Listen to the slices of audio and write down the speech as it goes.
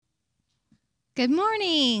Good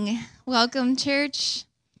morning. Welcome, church.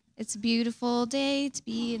 It's a beautiful day to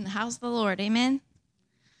be in the house of the Lord. Amen.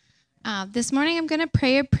 This morning, I'm going to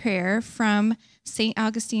pray a prayer from St.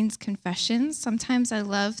 Augustine's Confessions. Sometimes I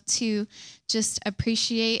love to just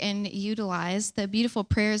appreciate and utilize the beautiful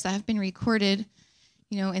prayers that have been recorded.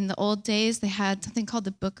 You know, in the old days, they had something called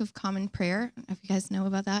the Book of Common Prayer. I don't know if you guys know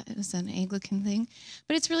about that. It was an Anglican thing.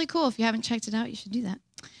 But it's really cool. If you haven't checked it out, you should do that.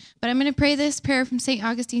 But I'm going to pray this prayer from St.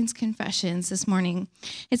 Augustine's Confessions this morning.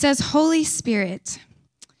 It says, Holy Spirit,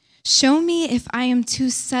 show me if I am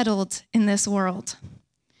too settled in this world.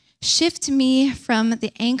 Shift me from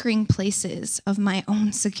the anchoring places of my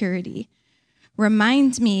own security.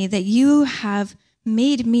 Remind me that you have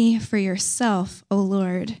made me for yourself, O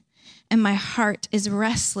Lord, and my heart is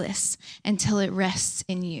restless until it rests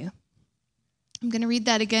in you. I'm going to read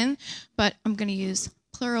that again, but I'm going to use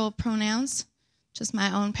plural pronouns, just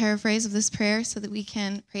my own paraphrase of this prayer so that we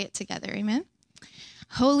can pray it together. Amen.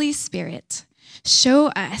 Holy Spirit, show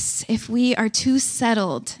us if we are too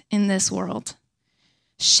settled in this world.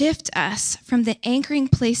 Shift us from the anchoring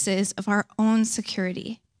places of our own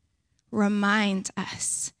security. Remind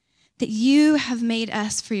us that you have made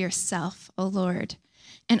us for yourself, O Lord,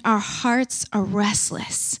 and our hearts are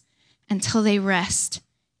restless until they rest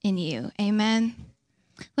in you. Amen.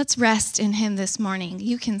 Let's rest in him this morning.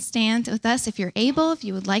 You can stand with us if you're able, if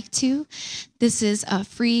you would like to. This is a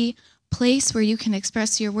free place where you can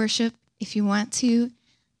express your worship. If you want to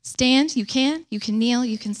stand, you can. You can kneel,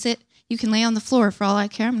 you can sit, you can lay on the floor for all I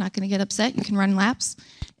care. I'm not going to get upset. You can run laps.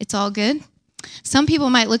 It's all good. Some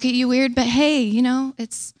people might look at you weird, but hey, you know,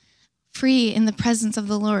 it's free in the presence of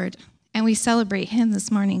the Lord. And we celebrate him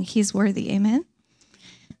this morning. He's worthy. Amen.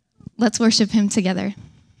 Let's worship him together.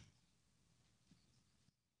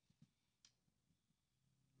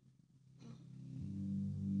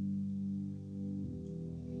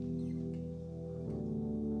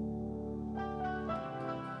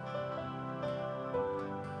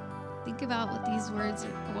 Think about what these words,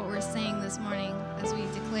 what we're saying this morning as we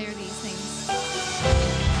declare these things.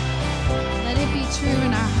 Let it be true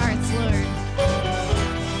in our hearts, Lord.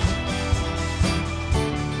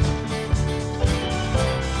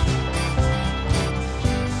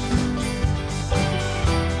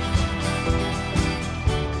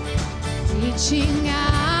 Reaching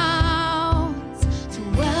out to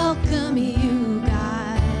welcome you,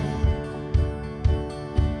 God.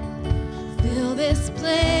 Fill this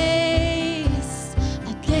place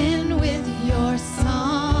again with your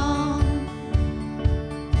song.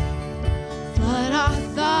 Flood our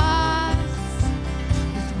thoughts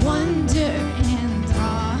with wonder and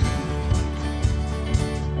awe.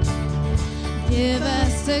 Give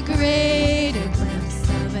us a greater glimpse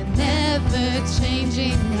of a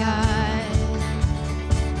never-changing God.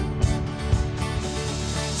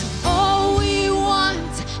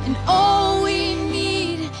 And all we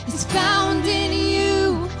need is found in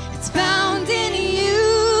you. It's found in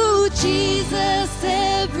you, Jesus.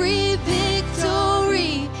 Every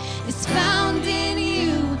victory is found in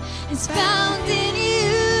you. It's found in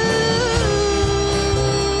you.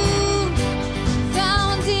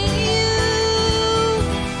 Found in you.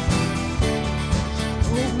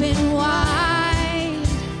 Open wide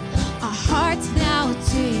our hearts now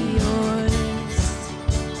to yours.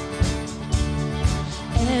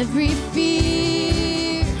 Every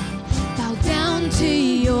fear, bow down to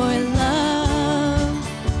your love.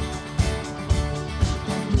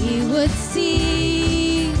 That we would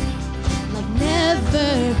see like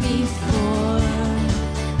never before.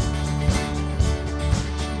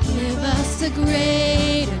 Give us a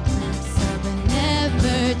greater glimpse of a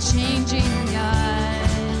never-changing God.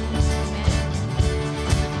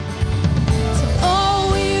 So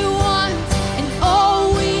all we want and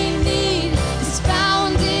all we need is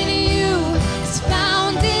found in you. It's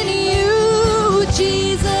found in you,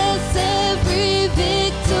 Jesus. Every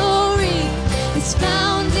victory is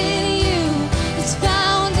found in you. It's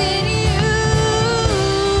found in you.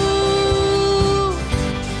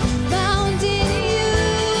 Found in you.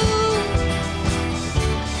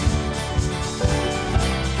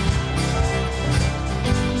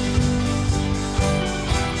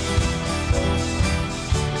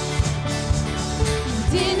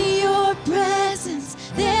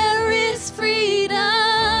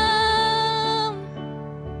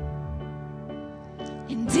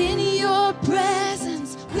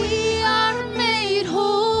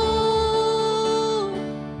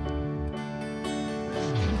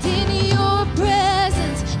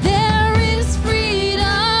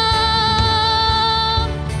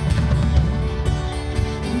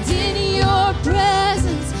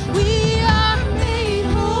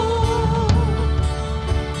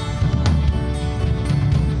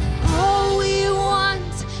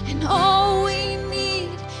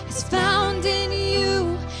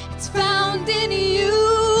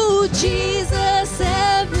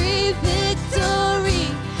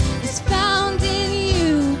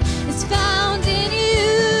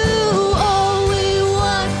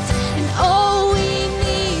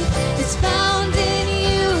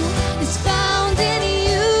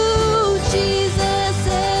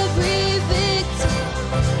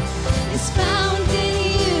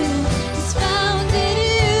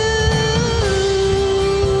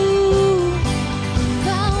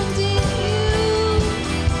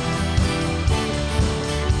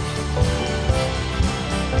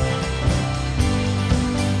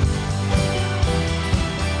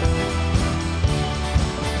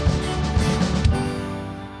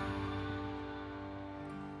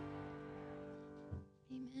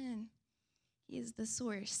 is the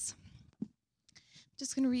source. I'm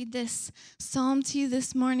just going to read this psalm to you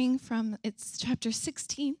this morning from it's chapter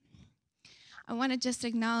 16. I want to just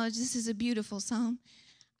acknowledge this is a beautiful psalm.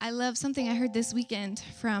 I love something I heard this weekend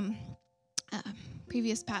from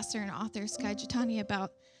previous pastor and author Sky Jitani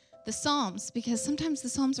about the Psalms, because sometimes the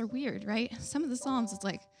Psalms are weird, right? Some of the Psalms, it's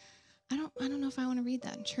like, I don't know if I want to read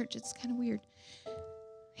that in church. It's kind of weird.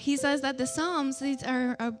 He says that the Psalms,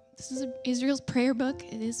 this is Israel's prayer book.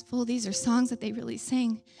 It is full. These are songs that they really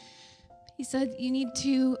sang. He said you need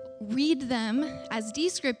to read them as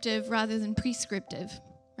descriptive rather than prescriptive,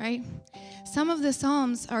 right? Some of the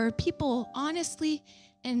Psalms are people honestly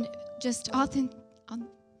and just authentically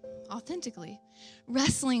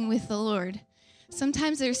wrestling with the Lord.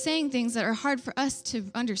 Sometimes they're saying things that are hard for us to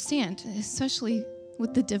understand, especially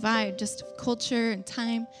with the divide just of culture and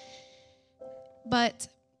time. But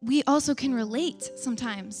we also can relate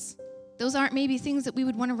sometimes. Those aren't maybe things that we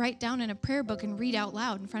would want to write down in a prayer book and read out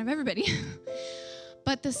loud in front of everybody.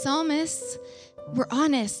 But the psalmists were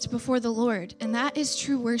honest before the Lord, and that is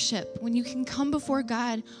true worship, when you can come before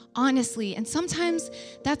God honestly. And sometimes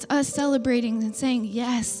that's us celebrating and saying,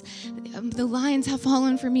 yes, the lions have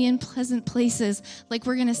fallen for me in pleasant places, like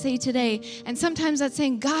we're going to say today. And sometimes that's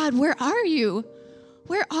saying, God, where are you?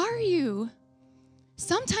 Where are you?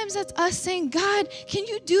 Sometimes that's us saying, God, can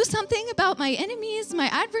you do something about my enemies, my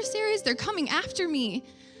adversaries? They're coming after me.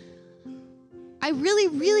 I really,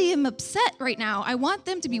 really am upset right now. I want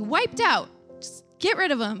them to be wiped out. Just get rid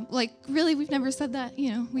of them. Like, really, we've never said that?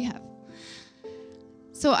 We have.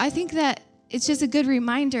 So I think that it's just a good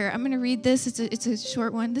reminder. I'm going to read this. It's a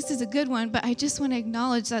short one. This is a good one, but I just want to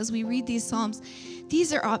acknowledge that as we read these Psalms,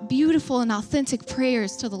 these are beautiful and authentic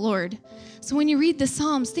prayers to the Lord. So when you read the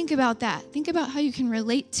Psalms, think about that. Think about how you can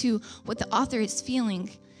relate to what the author is feeling.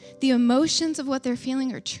 The emotions of what they're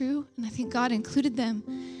feeling are true, and I think God included them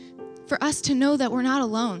for us to know that we're not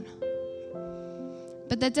alone.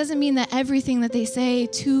 But that doesn't mean that everything that they say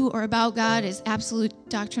to or about God is absolute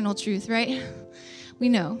doctrinal truth, right? We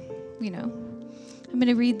know. I'm going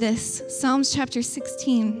to read this. Psalms chapter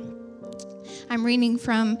 16. I'm reading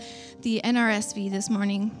from the NRSV this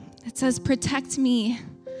morning. It says, "Protect me,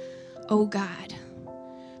 O God,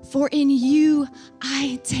 for in you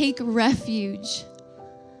I take refuge.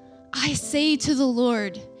 I say to the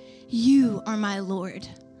Lord, you are my Lord.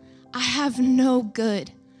 I have no good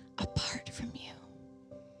apart from you.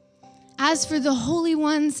 As for the holy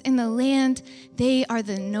ones in the land, they are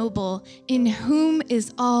the noble, in whom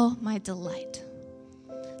is all my delight.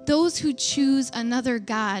 Those who choose another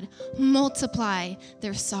God multiply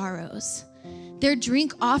their sorrows. Their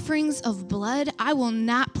drink offerings of blood I will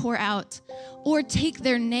not pour out, or take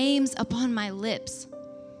their names upon my lips.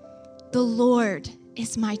 The Lord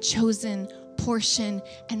is my chosen portion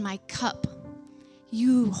and my cup.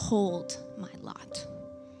 You hold my lot.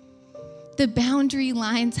 The boundary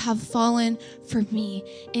lines have fallen for me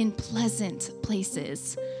in pleasant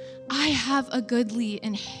places. I have a goodly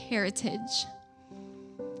inheritance.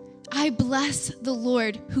 I bless the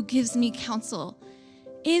Lord who gives me counsel.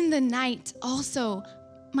 In the night also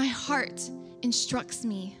my heart instructs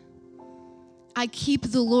me. I keep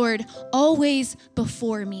the Lord always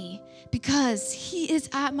before me, because he is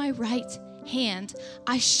at my right hand.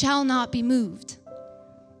 I shall not be moved.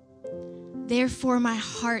 Therefore my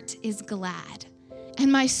heart is glad,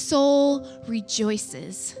 and my soul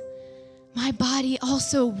rejoices. My body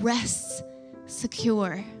also rests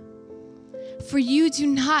secure. For you do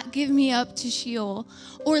not give me up to Sheol,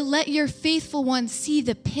 or let your faithful one see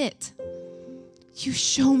the pit. You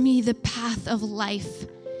show me the path of life.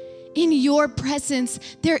 In your presence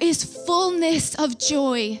there is fullness of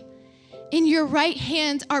joy. In your right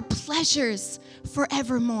hand are pleasures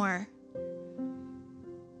forevermore.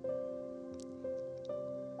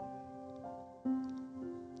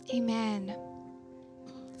 Amen.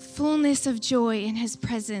 Fullness of joy in his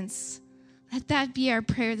presence. Let that be our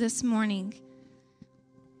prayer this morning.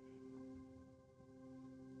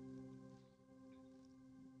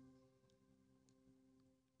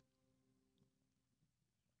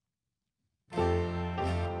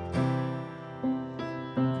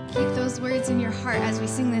 Keep those words in your heart as we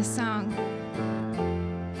sing this song.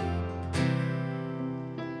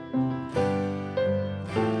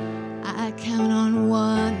 I count on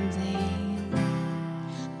one thing.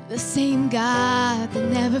 The same God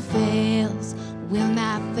that never fails will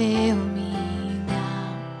not fail me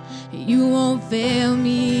now. You won't fail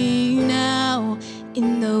me now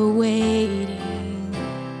in the waiting.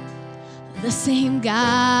 The same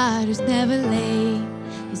God who's never late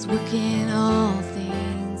is working all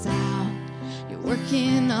things out. You're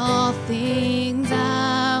working all things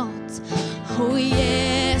out. Oh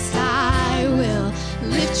yes, I will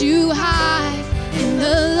lift you high in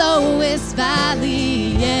the lowest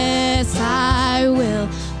valley. Yes, I will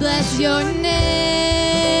bless your name.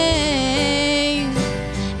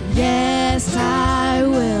 Yes, I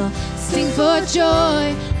will sing for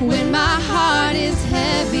joy when my heart is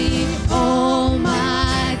heavy all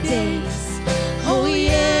my days. Oh,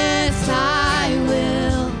 yes, I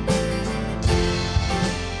will.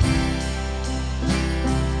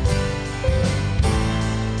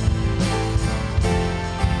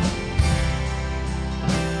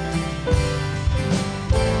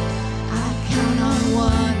 I count on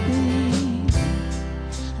one thing,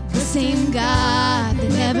 the same God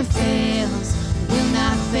that never fails will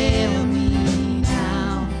not fail me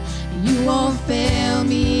now. You won't fail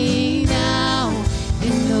me now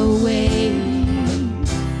in no way.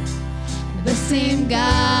 The same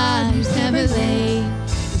God who's never late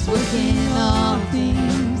is working all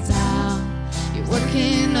things out. You're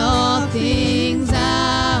working all things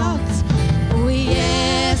out. Oh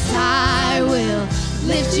yes, I will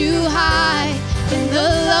lift you high in the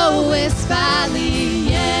lowest valley.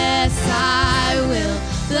 Yes, I will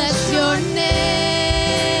bless your name.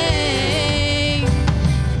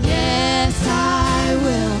 Yes, I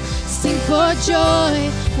will sing for joy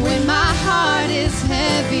when my heart is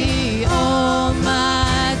heavy all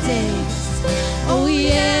my days. Oh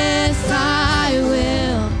yes, I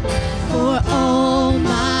will for all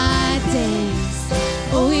my days.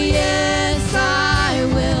 Oh yes, I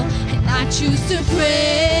will, and I choose to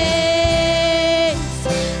praise,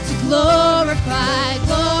 to glorify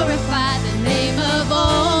the name of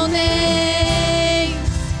all names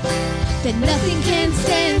that nothing can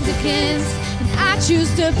stand against. And I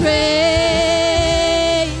choose to praise,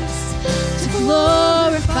 to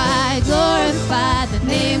glorify the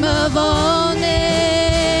name of all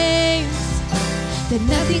names that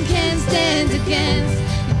nothing can stand against.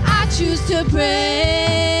 And I choose to praise,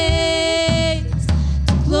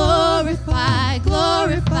 to glorify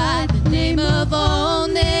the name of all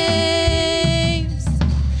names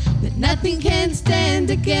that nothing can stand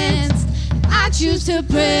against. And I choose to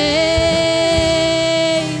praise,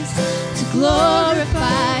 to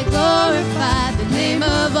glorify the name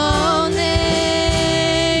of all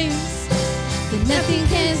names that nothing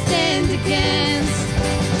can stand against.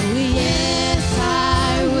 Oh yes,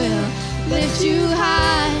 I will lift you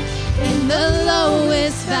high in the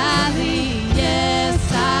lowest valley. Yes,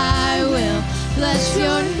 I will bless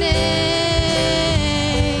your name.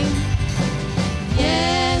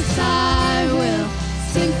 Yes, I will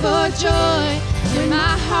sing for joy when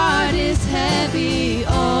my heart is heavy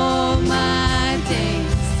all my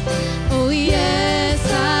days. Oh yes,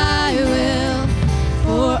 I will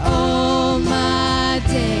for all my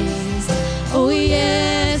days. Oh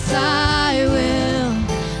yes, I will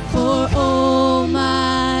for all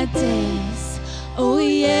my days. Oh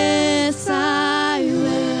yes, I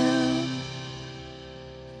will.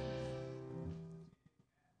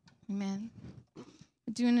 Amen.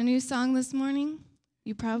 We're doing a new song this morning.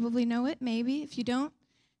 You probably know it, maybe. If you don't,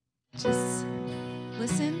 just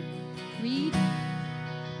listen, read.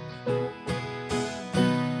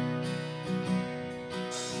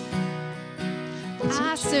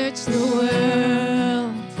 I searched the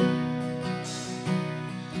world,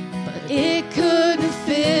 but it couldn't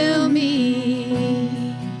fill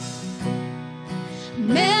me.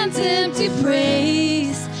 Man's empty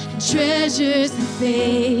praise and treasures and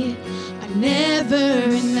fate are never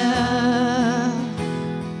enough.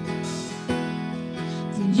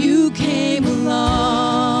 Then you came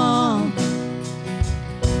along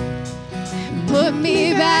and put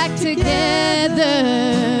me back together.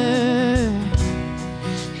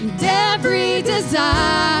 Every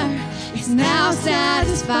desire is now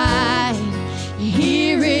satisfied.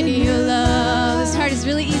 Here in your love. This part is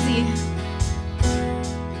really easy.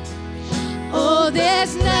 Oh,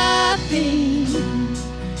 there's nothing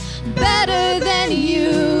better than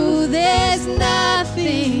you. There's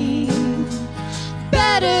nothing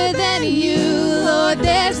better than you, Lord.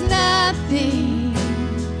 There's nothing.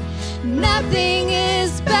 Nothing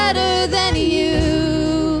is better than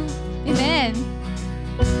you. Amen.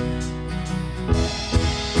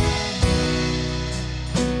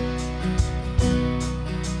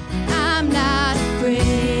 I'm not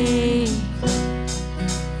afraid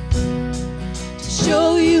to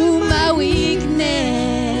show you my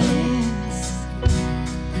weakness,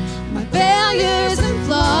 my failures and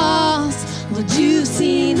flaws. Lord, you've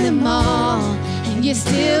seen them all, and you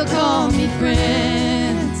still call me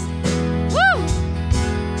friends. Woo!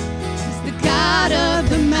 He's the God of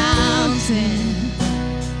the mountain,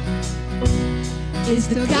 is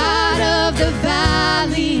the God of the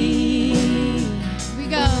valley. Here we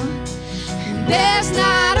go. And there's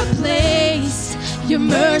not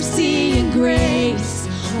mercy and grace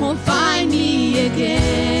won't find me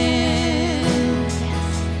again.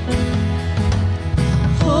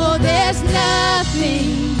 Oh, there's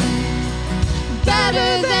nothing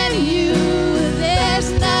better than you.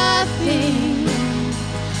 There's nothing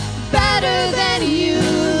better than you,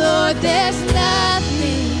 Lord. There's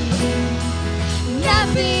nothing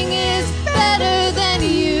is better than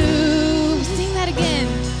you. Sing that again.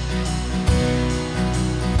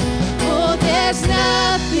 Oh, there's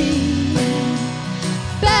nothing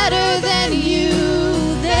better than you.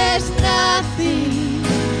 There's nothing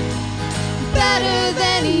better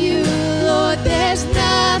than you, Lord. There's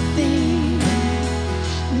nothing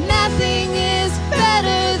is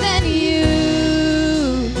better than you.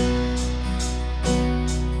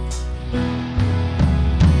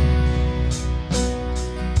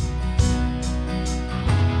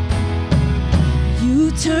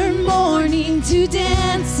 You turn mourning to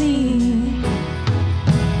dancing.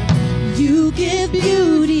 You give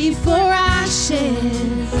beauty for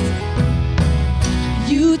ashes.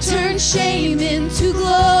 You turn shame into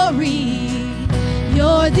glory.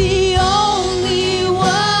 You're the only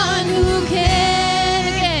one who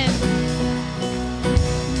can.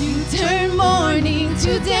 You turn mourning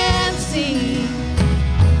to dancing.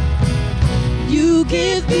 You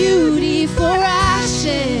give beauty for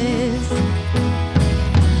ashes.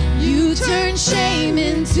 You turn shame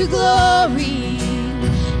into glory.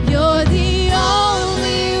 You're the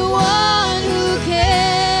only one who can.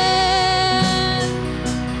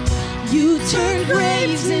 You turn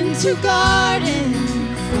graves into gardens.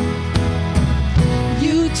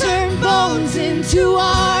 You turn bones into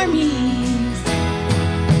armies.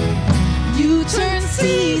 You turn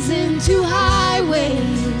seas into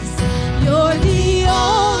highways. You're the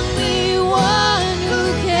only one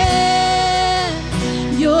who can.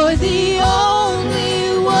 You're the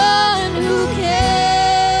only one who can.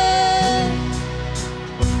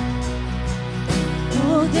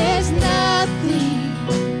 Oh, there's nothing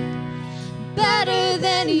better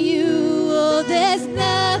than you. Oh, there's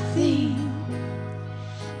nothing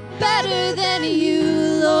better than you,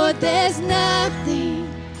 Lord. There's nothing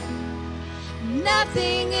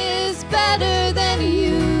is better than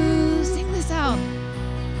you. Sing this out.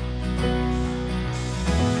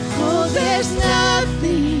 Oh, there's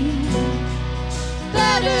nothing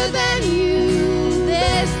better than you.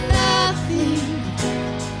 There's nothing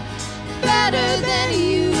better than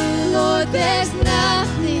you, Lord. There's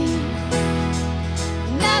nothing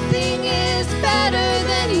is better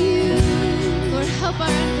than you. Lord, help our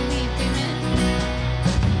unbelief. Amen.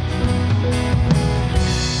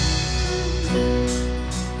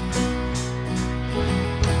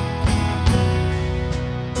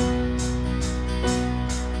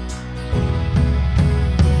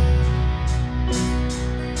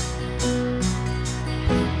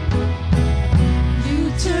 You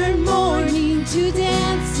turn mourning to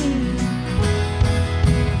dancing.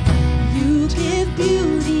 You give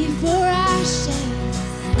beauty for ashes.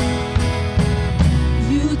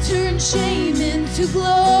 You turn shame into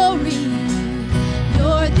glory.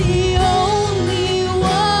 You're the only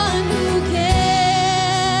one who can.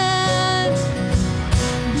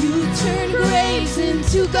 You turn graves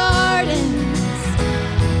into gardens.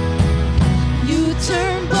 You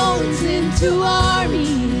turn bones into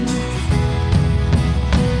armies.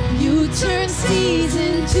 You turn seas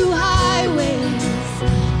into highways.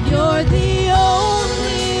 You're the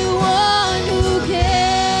only one who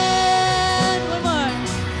can. One more.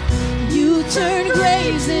 You turn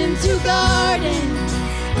graves into gardens.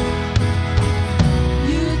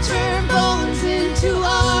 You turn bones into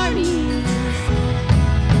armies.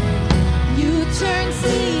 You turn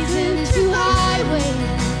seas into highways.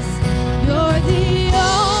 You're the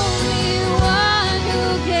only one who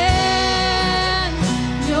can.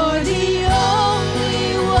 You're the only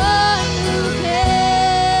one who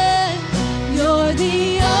can. You're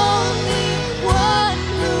the only one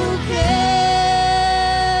who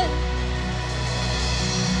can.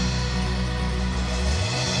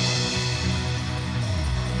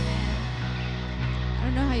 I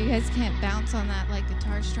don't know how you guys can't bounce on that like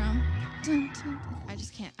guitar strum. Dun, dun, dun. I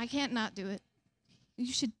just can't. I can't not do it.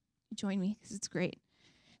 You should join me because it's great.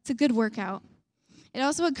 It's a good workout. It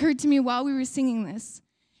also occurred to me while we were singing this.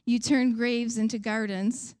 You turn graves into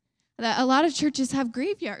gardens. That a lot of churches have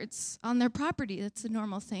graveyards on their property. That's a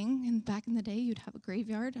normal thing. And back in the day, you'd have a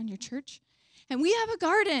graveyard on your church. And we have a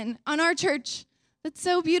garden on our church. That's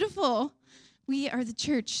so beautiful. We are the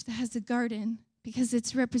church that has a garden because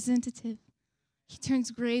it's representative. He turns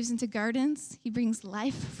graves into gardens. He brings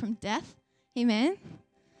life from death. Amen.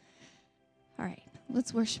 All right,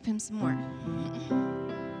 let's worship him some more.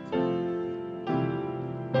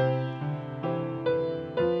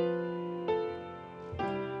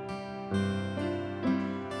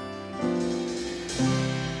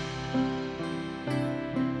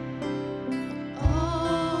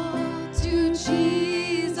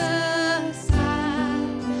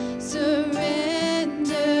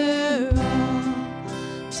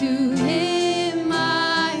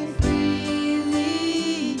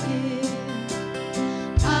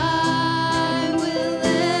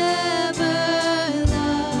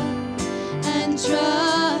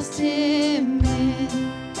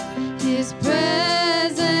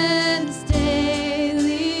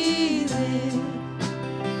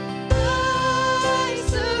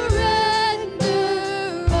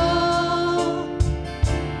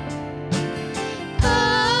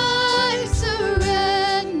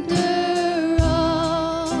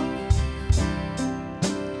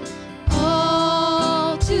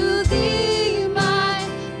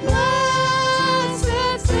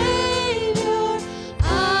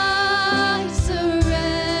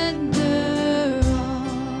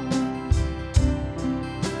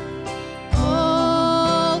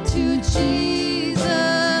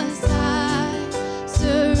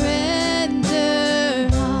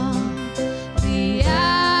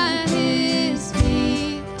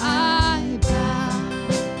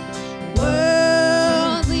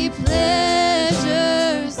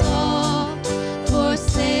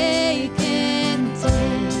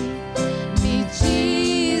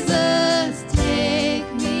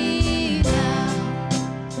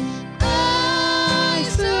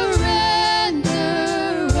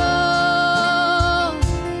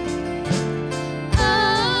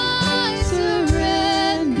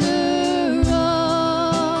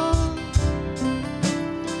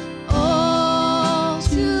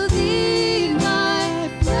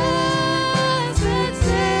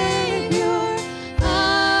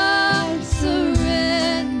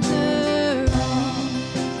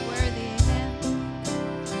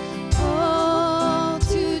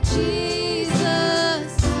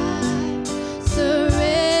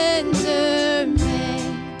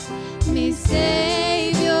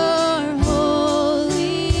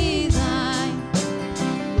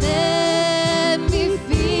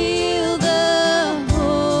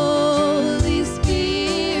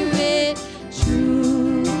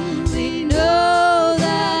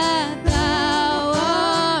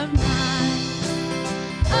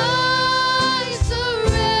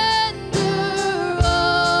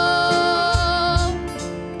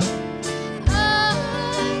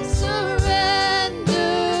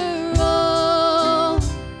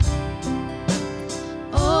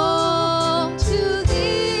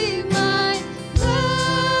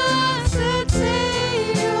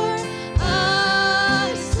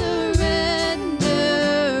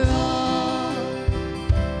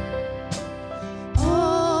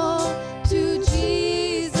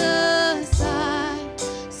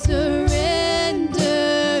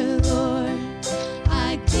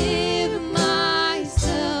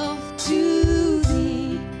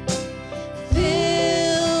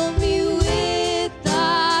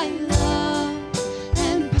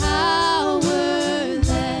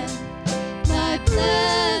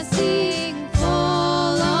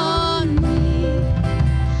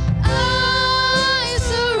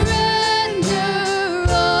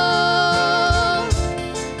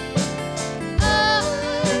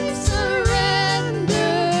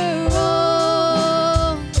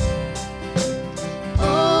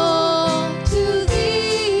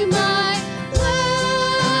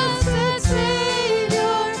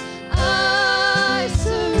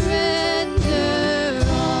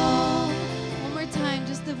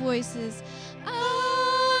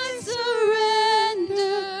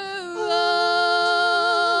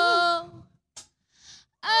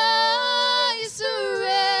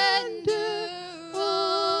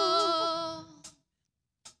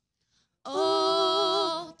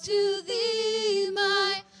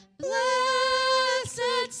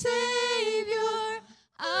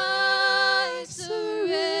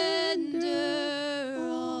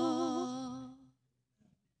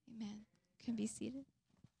 seated.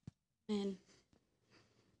 Amen.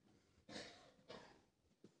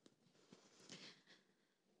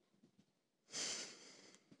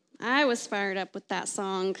 I was fired up with that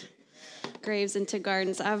song, Graves into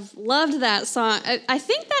Gardens. I've loved that song. I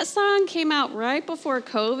think that song came out right before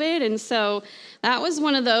COVID, and so that was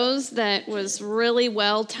one of those that was really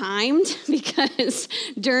well timed because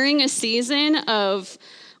during a season of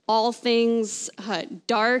all things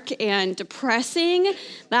dark and depressing,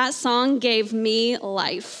 that song gave me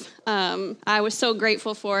life. I was so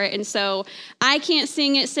grateful for it, and so I can't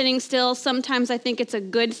sing it sitting still. Sometimes I think it's a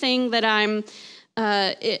good thing that I'm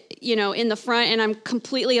in the front and I'm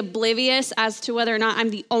completely oblivious as to whether or not I'm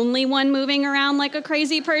the only one moving around like a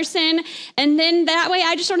crazy person. And then that way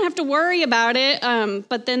I just don't have to worry about it.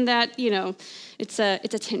 But then that, it's a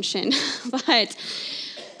tension. But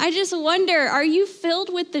I just wonder, are you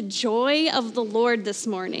filled with the joy of the Lord this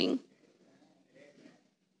morning?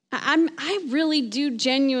 I really do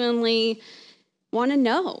genuinely want to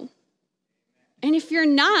know. And if you're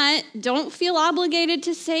not, don't feel obligated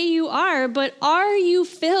to say you are, but are you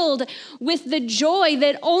filled with the joy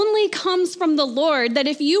that only comes from the Lord, that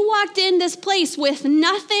if you walked in this place with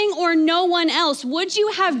nothing or no one else, would you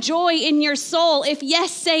have joy in your soul? If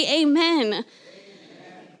yes, say amen. Amen.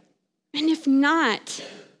 And if not,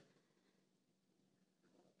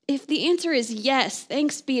 if the answer is yes,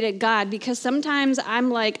 thanks be to God, because sometimes I'm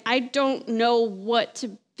like, I don't know what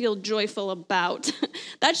to feel joyful about.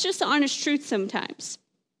 That's just the honest truth sometimes.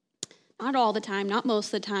 Not all the time, not most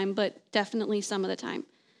of the time, but definitely some of the time.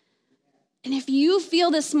 And if you feel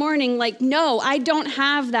this morning like, no, I don't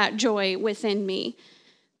have that joy within me,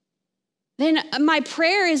 then my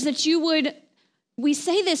prayer is that we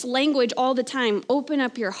say this language all the time, open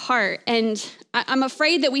up your heart. And I'm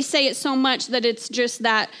afraid that we say it so much that it's just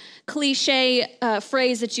that cliche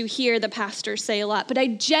phrase that you hear the pastors say a lot. But I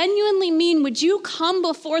genuinely mean, would you come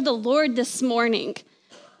before the Lord this morning,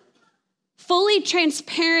 fully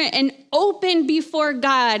transparent and open before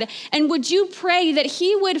God? And would you pray that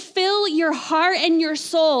he would fill your heart and your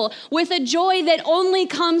soul with a joy that only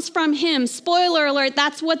comes from him? Spoiler alert,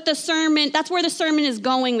 that's where the sermon is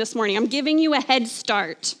going this morning. I'm giving you a head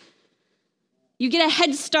start. You get a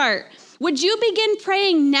head start. Would you begin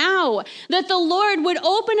praying now that the Lord would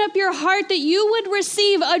open up your heart, that you would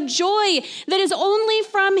receive a joy that is only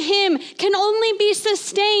from him, can only be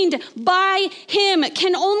sustained by him,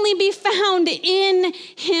 can only be found in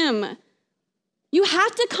him? You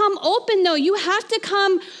have to come open, though. You have to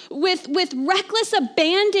come with reckless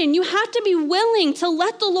abandon. You have to be willing to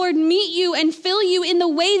let the Lord meet you and fill you in the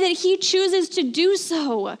way that he chooses to do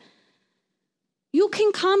so. You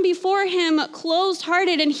can come before him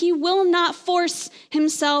closed-hearted, and he will not force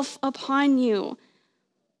himself upon you.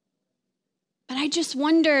 But I just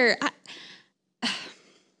wonder, I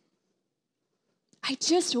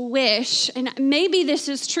just wish, and maybe this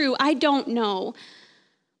is true, I don't know,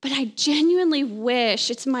 but I genuinely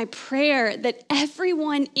wish, it's my prayer, that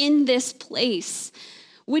everyone in this place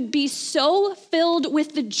would be so filled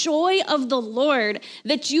with the joy of the Lord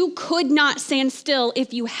that you could not stand still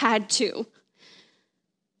if you had to.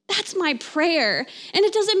 That's my prayer. And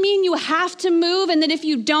it doesn't mean you have to move and that if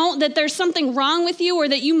you don't, that there's something wrong with you or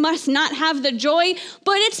that you must not have the joy.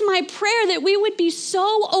 But it's my prayer that we would be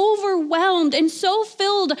so overwhelmed and so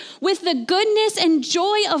filled with the goodness and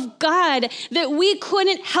joy of God that we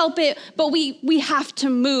couldn't help it, but we have to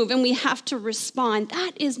move and we have to respond.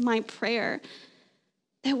 That is my prayer.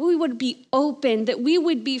 That we would be open, that we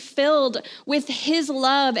would be filled with his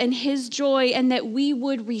love and his joy, and that we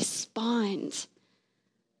would respond.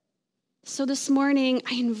 So this morning,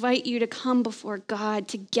 I invite you to come before God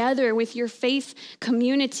together with your faith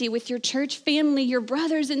community, with your church family, your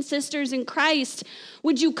brothers and sisters in Christ.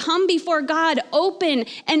 Would you come before God open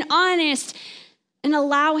and honest and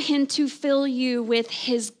allow him to fill you with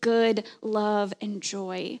his good love and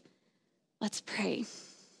joy? Let's pray.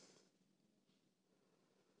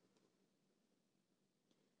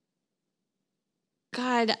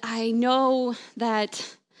 God, I know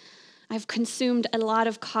that I've consumed a lot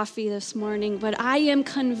of coffee this morning, but I am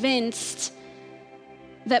convinced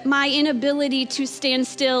that my inability to stand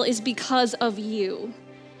still is because of you.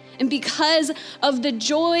 And because of the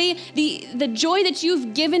joy, the joy that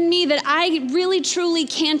you've given me that I really truly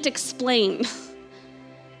can't explain.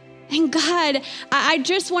 And God, I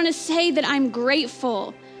just want to say that I'm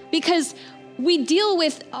grateful, because we deal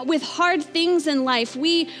with hard things in life.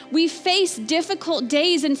 We face difficult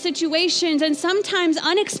days and situations, and sometimes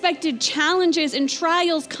unexpected challenges and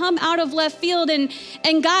trials come out of left field. And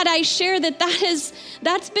God, I share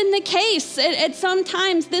that's been the case at some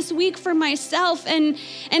times this week for myself. And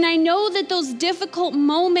I know that those difficult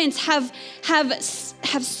moments have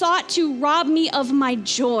sought to rob me of my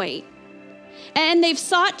joy. And they've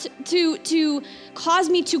sought to cause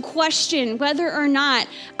me to question whether or not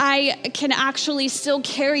I can actually still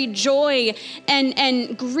carry joy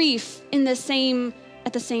and grief at the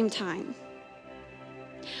same time.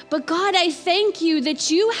 But God, I thank you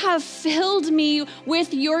that you have filled me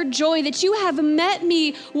with your joy, that you have met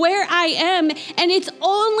me where I am. And it's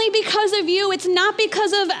only because of you. It's not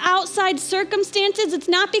because of outside circumstances. It's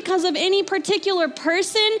not because of any particular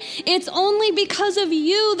person. It's only because of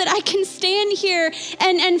you that I can stand here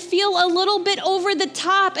and feel a little bit over the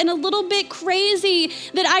top and a little bit crazy,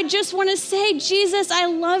 that I just want to say, Jesus, I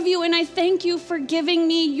love you and I thank you for giving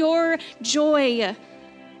me your joy.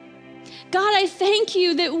 God, I thank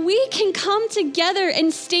you that we can come together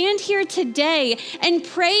and stand here today and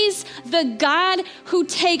praise the God who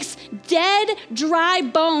takes dead, dry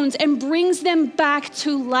bones and brings them back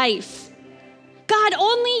to life. God,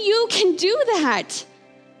 only you can do that.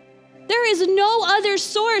 There is no other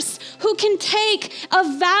source who can take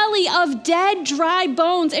a valley of dead, dry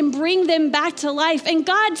bones and bring them back to life. And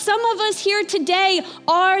God, some of us here today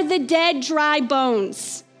are the dead, dry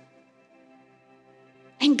bones.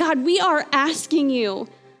 And God, we are asking you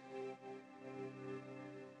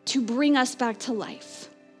to bring us back to life.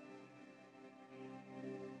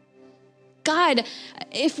 God,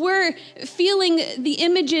 if we're feeling the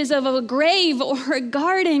images of a grave or a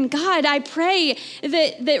garden, God, I pray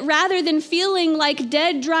that rather than feeling like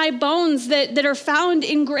dead, dry bones that are found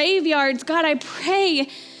in graveyards, God, I pray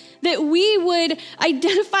that we would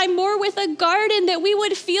identify more with a garden, that we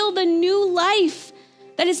would feel the new life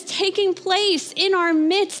that is taking place in our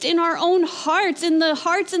midst, in our own hearts, in the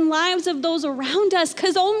hearts and lives of those around us,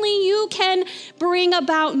 because only you can bring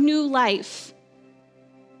about new life.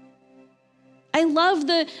 I love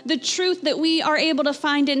the truth that we are able to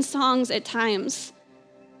find in songs at times,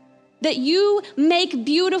 that you make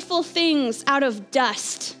beautiful things out of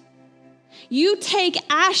dust. You take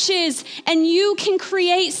ashes and you can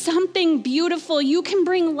create something beautiful. You can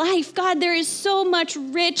bring life. God, there is so much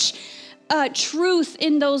rich truth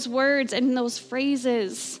in those words and those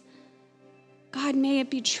phrases. God, may it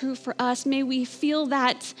be true for us. May we feel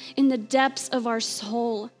that in the depths of our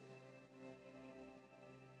soul.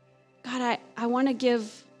 God, I want to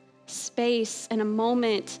give space and a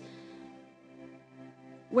moment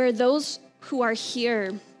where those who are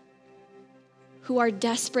here, who are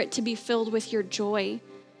desperate to be filled with your joy,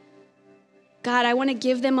 God, I want to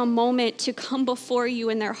give them a moment to come before you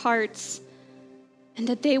in their hearts, and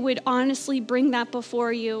that they would honestly bring that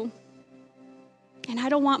before you. And I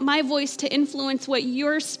don't want my voice to influence what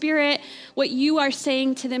your spirit, what you are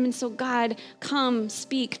saying to them. And so, God, come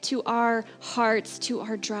speak to our hearts, to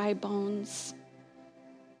our dry bones.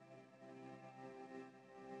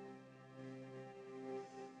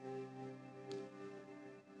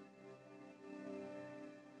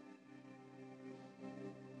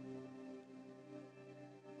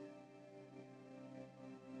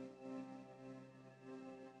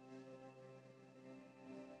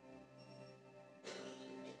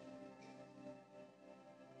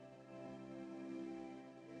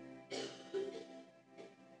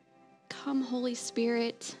 Come, Holy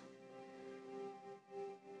Spirit.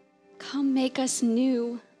 Come make us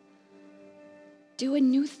new. Do a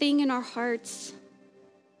new thing in our hearts.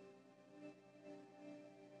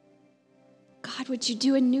 God, would you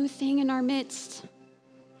do a new thing in our midst?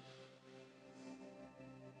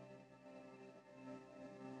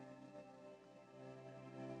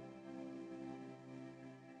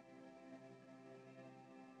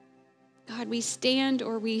 God, we stand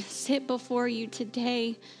or we sit before you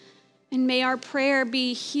today. And may our prayer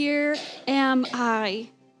be, here am I.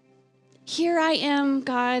 Here I am,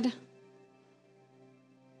 God.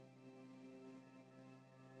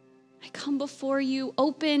 I come before you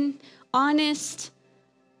open, honest,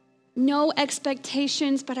 no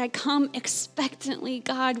expectations, but I come expectantly,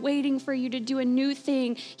 God, waiting for you to do a new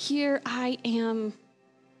thing. Here I am.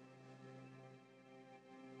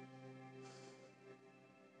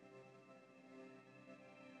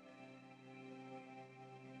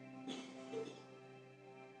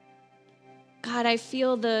 God, I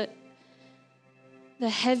feel the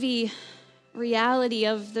heavy reality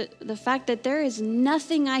of the fact that there is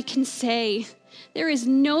nothing I can say. There is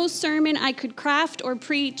no sermon I could craft or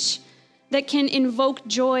preach that can invoke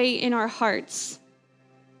joy in our hearts.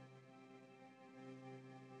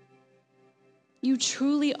 You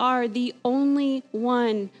truly are the only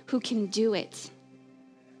one who can do it.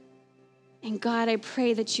 And God, I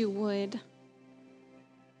pray that you would.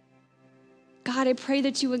 God, I pray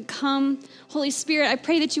that you would come. Holy Spirit, I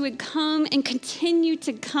pray that you would come and continue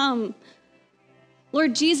to come.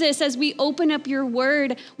 Lord Jesus, as we open up your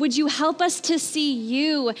word, would you help us to see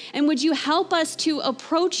you? And would you help us to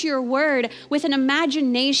approach your word with an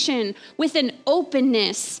imagination, with an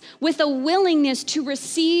openness, with a willingness to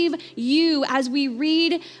receive you as we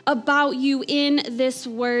read about you in this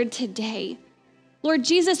word today? Lord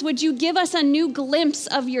Jesus, would you give us a new glimpse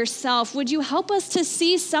of yourself? Would you help us to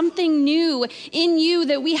see something new in you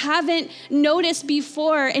that we haven't noticed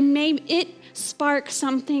before, and may it spark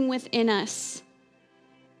something within us?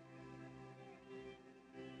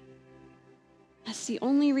 That's the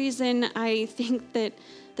only reason I think that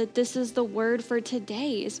this is the word for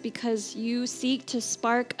today, is because you seek to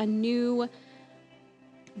spark a new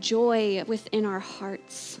joy within our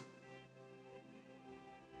hearts.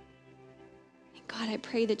 And God, I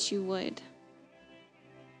pray that you would.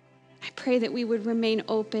 I pray that we would remain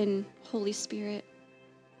open, Holy Spirit.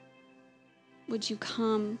 Would you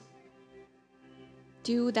come,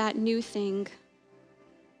 do that new thing?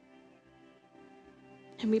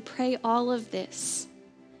 And we pray all of this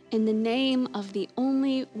in the name of the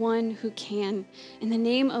only one who can, in the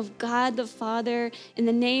name of God the Father, in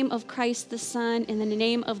the name of Christ the Son, in the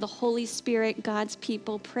name of the Holy Spirit. God's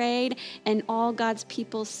people prayed, and all God's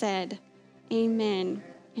people said, amen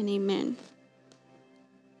and amen.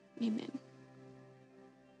 Amen.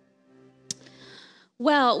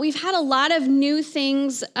 Well, we've had a lot of new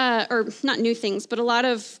things, or not new things, but a lot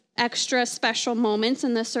of extra special moments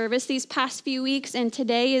in the service these past few weeks, and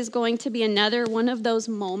today is going to be another one of those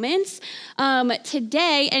moments.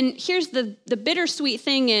 Today, and here's the bittersweet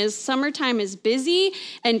thing is summertime is busy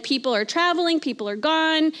and people are traveling, people are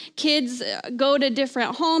gone, kids go to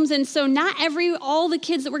different homes, and so not all the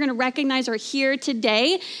kids that we're going to recognize are here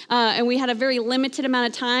today, and we had a very limited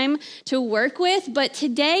amount of time to work with, but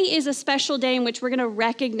today is a special day in which we're going to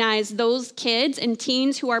recognize those kids and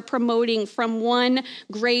teens who are promoting from one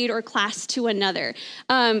grade or class to another,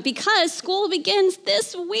 because school begins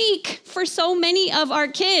this week for so many of our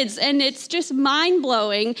kids, and it's just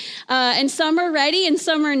mind-blowing, and some are ready and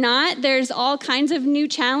some are not. There's all kinds of new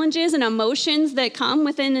challenges and emotions that come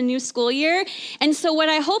within the new school year, and so what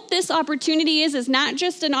I hope this opportunity is not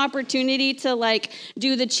just an opportunity to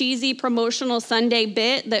do the cheesy promotional Sunday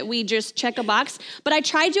bit that we just check a box, but I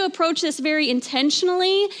tried to approach this very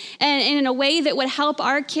intentionally and in a way that would help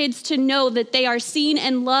our kids to know that they are seen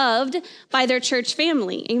and loved by their church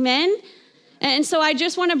family. Amen? And so I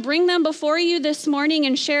just want to bring them before you this morning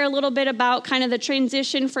and share a little bit about kind of the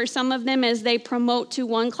transition for some of them as they promote to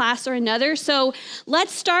one class or another. So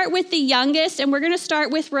let's start with the youngest, and we're going to start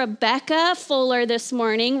with Rebecca Fuller this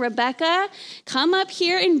morning. Rebecca, come up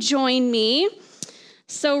here and join me.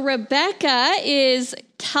 So Rebecca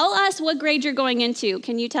tell us what grade you're going into.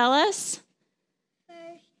 Can you tell us?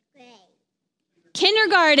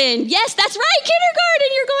 Kindergarten. Yes, that's right, kindergarten.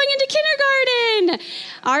 You're going into kindergarten.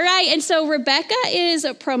 All right, and so Rebecca is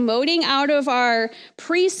promoting out of our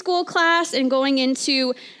preschool class and going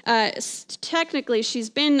into, technically, she's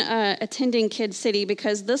been attending Kid City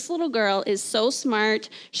because this little girl is so smart.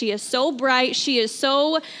 She is so bright. She is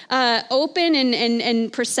so open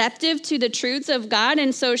and perceptive to the truths of God,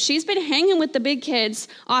 and so she's been hanging with the big kids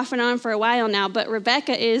off and on for a while now, but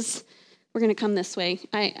Rebecca is... We're going to come this way.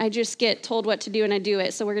 I just get told what to do and I do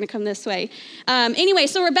it, so we're going to come this way. Anyway,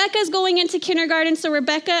 so Rebecca's going into kindergarten. So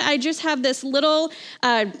Rebecca, I just have this little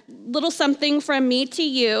something from me to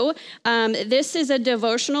you. This is a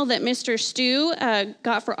devotional that Mr. Stu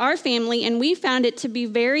got for our family, and we found it to be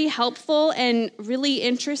very helpful and really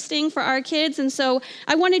interesting for our kids. And so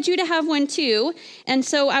I wanted you to have one too. And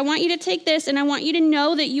so I want you to take this, and I want you to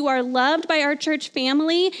know that you are loved by our church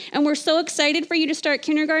family, and we're so excited for you to start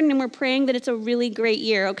kindergarten, and we're praying that it's a really great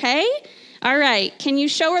year, okay? All right, can you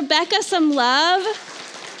show Rebecca some love?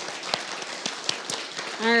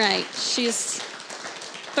 All right, she's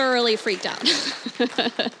thoroughly freaked out.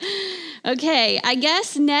 Okay, I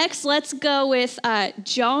guess next let's go with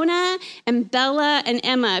Jonah and Bella and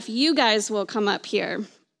Emma, if you guys will come up here.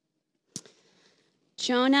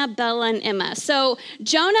 Jonah, Bella, and Emma. So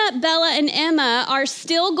Jonah, Bella, and Emma are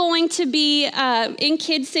still going to be in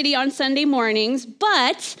Kid City on Sunday mornings,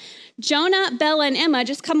 but Jonah, Bella, and Emma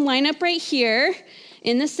just come line up right here.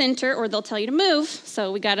 in the center, or they'll tell you to move,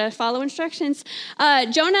 so we got to follow instructions.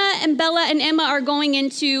 Jonah and Bella and Emma are going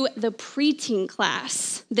into the preteen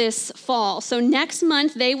class this fall. So next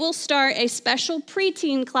month, they will start a special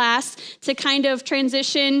preteen class to kind of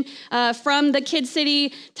transition from the Kid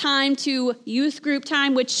City time to youth group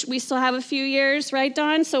time, which we still have a few years, right,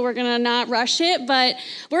 Dawn? So we're going to not rush it, but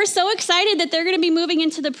we're so excited that they're going to be moving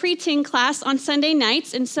into the preteen class on Sunday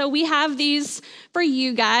nights, and so we have these for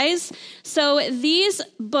you guys. So these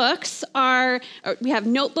books we have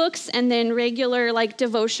notebooks and then regular like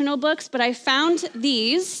devotional books, but I found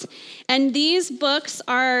these, and these books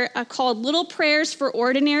are called Little Prayers for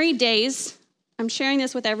Ordinary Days. I'm sharing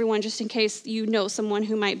this with everyone just in case you know someone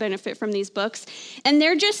who might benefit from these books. And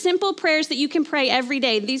they're just simple prayers that you can pray every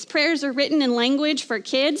day. These prayers are written in language for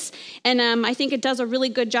kids, and I think it does a really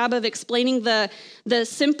good job of explaining the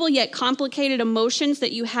simple yet complicated emotions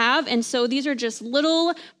that you have. And so these are just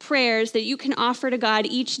little prayers that you can offer to God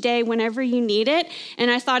each day whenever you need it. And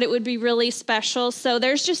I thought it would be really special. So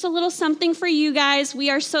there's just a little something for you guys. We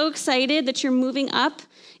are so excited that you're moving up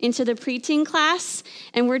into the preteen class,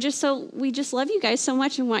 and we just love you guys so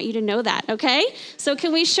much and want you to know that, okay? So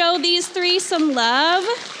can we show these three some love?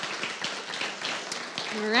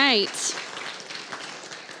 All right.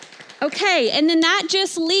 Okay, and then that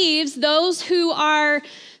just leaves those who are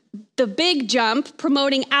the big jump,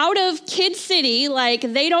 promoting out of Kid City. Like,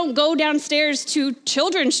 they don't go downstairs to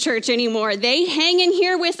children's church anymore. They hang in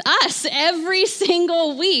here with us every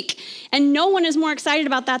single week. And no one is more excited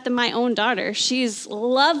about that than my own daughter. She's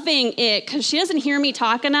loving it because she doesn't hear me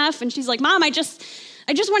talk enough. And she's like, Mom, I just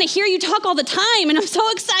want to hear you talk all the time. And I'm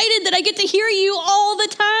so excited that I get to hear you all the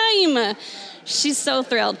time. She's so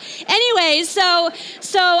thrilled. Anyway, so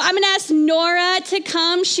I'm going to ask Nora to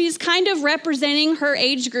come. She's kind of representing her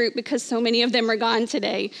age group because so many of them are gone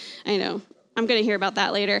today. I know. I'm going to hear about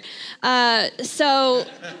that later. So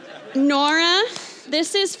Nora,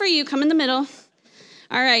 this is for you. Come in the middle.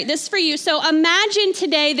 All right, this is for you. So imagine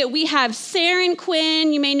today that we have Sarah and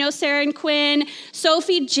Quinn. You may know Sarah and Quinn.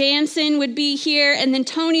 Sophie Jansen would be here. And then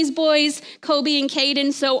Tony's boys, Kobe and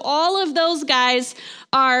Caden. So all of those guys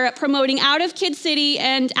are promoting out of Kid City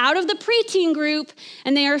and out of the preteen group,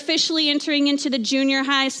 and they are officially entering into the junior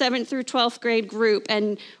high 7th through 12th grade group.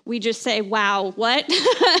 And we just say, wow, what?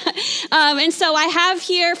 And so I have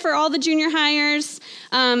here for all the junior hires,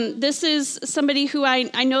 this is somebody who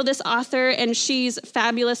I know this author, and she's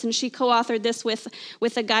fabulous, and she co-authored this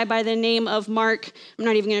with a guy by the name of Mark. I'm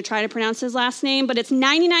not even going to try to pronounce his last name, but it's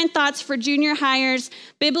 99 Thoughts for Junior Hires,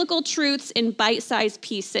 Biblical Truths in Bite-Sized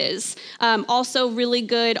Pieces. Also really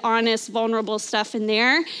good, honest, vulnerable stuff in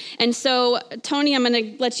there. And so, Tony, I'm going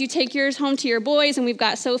to let you take yours home to your boys, and we've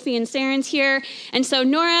got Sophie and Saren's here. And so,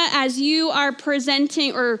 Nora, as you are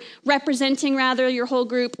presenting, or representing rather, your whole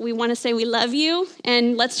group, we want to say we love you,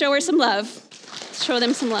 and let's show her some love. Let's show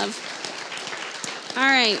them some love. All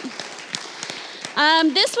right.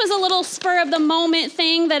 This was a little spur of the moment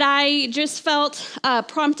thing that I just felt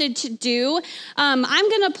prompted to do. I'm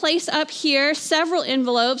going to place up here several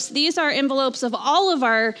envelopes. These are envelopes of all of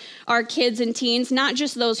our kids and teens, not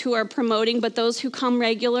just those who are promoting, but those who come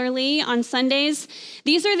regularly on Sundays.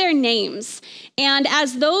 These are their names. And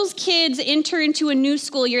as those kids enter into a new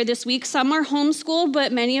school year this week, some are homeschooled,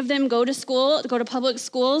 but many of them go to public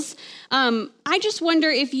schools. I just wonder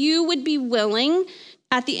if you would be willing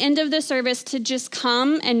at the end of the service to just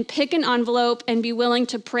come and pick an envelope and be willing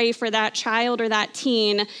to pray for that child or that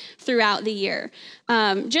teen throughout the year.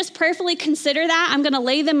 Just prayerfully consider that. I'm going to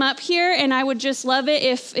lay them up here, and I would just love it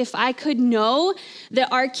if I could know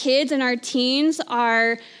that our kids and our teens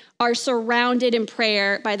are surrounded in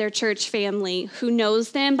prayer by their church family who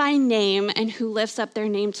knows them by name and who lifts up their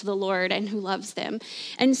name to the Lord and who loves them.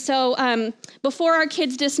 And so before our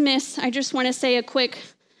kids dismiss, I just want to say a quick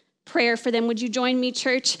prayer for them. Would you join me,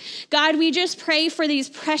 church? God, we just pray for these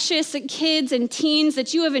precious kids and teens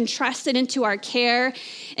that you have entrusted into our care.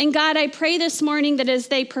 And God, I pray this morning that as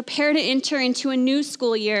they prepare to enter into a new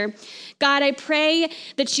school year, God, I pray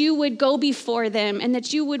that you would go before them and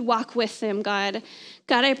that you would walk with them, God.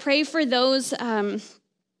 God, I pray for those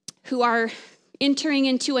who are entering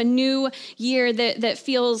into a new year that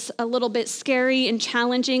feels a little bit scary and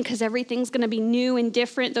challenging because everything's going to be new and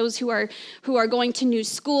different. Those who are going to new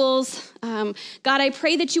schools. God, I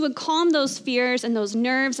pray that you would calm those fears and those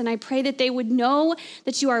nerves, and I pray that they would know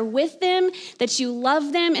that you are with them, that you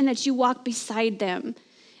love them, and that you walk beside them.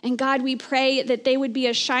 And God, we pray that they would be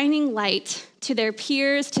a shining light to their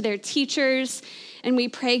peers, to their teachers, And we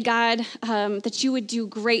pray, God, that you would do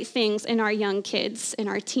great things in our young kids, in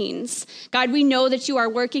our teens. God, we know that you are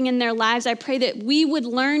working in their lives. I pray that we would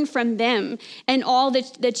learn from them and all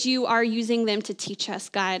that you are using them to teach us,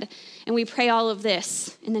 God. And we pray all of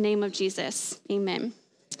this in the name of Jesus. Amen.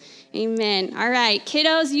 Amen. All right,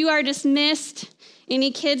 kiddos, you are dismissed.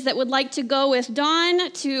 Any kids that would like to go with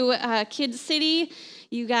Dawn to Kids City,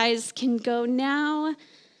 you guys can go now.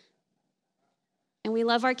 And we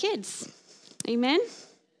love our kids. Amen?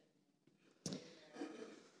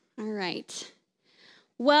 All right.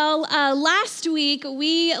 Well, last week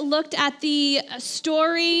we looked at the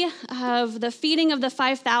story of the feeding of the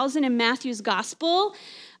 5,000 in Matthew's gospel.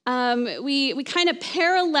 We kind of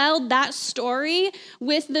paralleled that story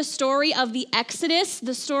with the story of the Exodus,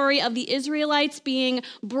 the story of the Israelites being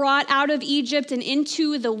brought out of Egypt and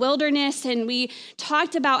into the wilderness. And we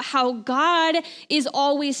talked about how God is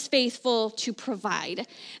always faithful to provide.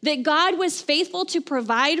 That God was faithful to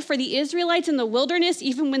provide for the Israelites in the wilderness,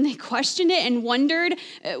 even when they questioned it and wondered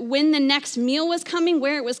when the next meal was coming,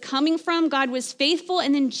 where it was coming from. God was faithful.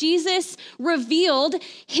 And then Jesus revealed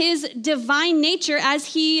his divine nature as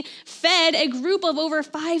he fed a group of over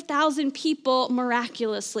 5,000 people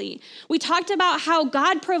miraculously. We talked about how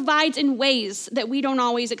God provides in ways that we don't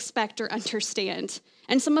always expect or understand.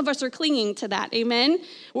 And some of us are clinging to that, amen?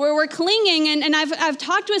 Where we're clinging, and I've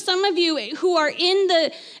talked with some of you who are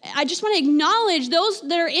I just want to acknowledge those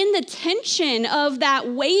that are in the tension of that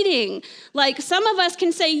waiting. Like some of us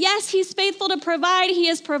can say, yes, he's faithful to provide. He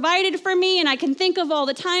has provided for me, and I can think of all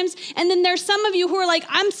the times. And then there's some of you who are like,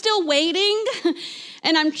 I'm still waiting.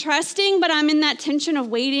 And I'm trusting, but I'm in that tension of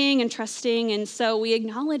waiting and trusting. And so we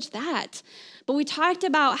acknowledge that. But we talked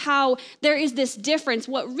about how there is this difference.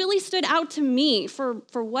 What really stood out to me, for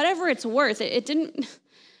whatever it's worth, I didn't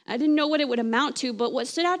know what it would amount to, but what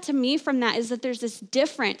stood out to me from that is that there's this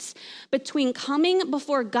difference between coming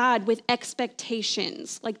before God with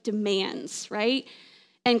expectations, like demands, right?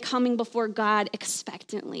 And coming before God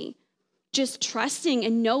expectantly. Just trusting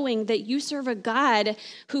and knowing that you serve a God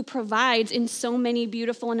who provides in so many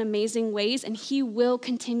beautiful and amazing ways, and he will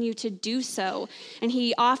continue to do so. And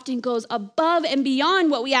he often goes above and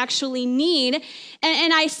beyond what we actually need.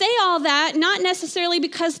 And I say all that not necessarily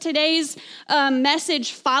because today's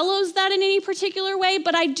message follows that in any particular way,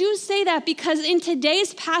 but I do say that because in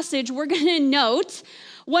today's passage, we're going to note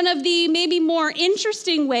one of the maybe more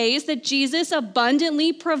interesting ways that Jesus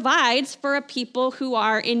abundantly provides for a people who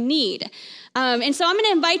are in need. And so I'm going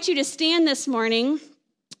to invite you to stand this morning.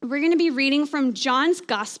 We're going to be reading from John's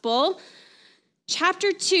Gospel,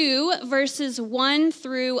 chapter 2, verses 1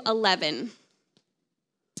 through 11.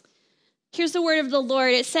 Here's the word of the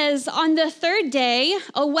Lord. It says, "On the third day,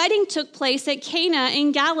 a wedding took place at Cana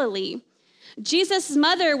in Galilee. Jesus'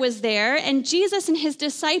 mother was there, and Jesus and his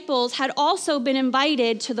disciples had also been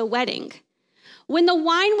invited to the wedding. When the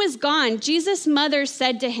wine was gone, Jesus' mother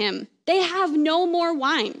said to him, 'They have no more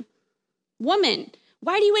wine.' 'Woman,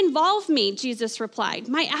 why do you involve me?' Jesus replied.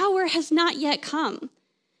 'My hour has not yet come.'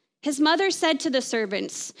 His mother said to the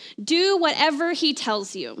servants, 'Do whatever he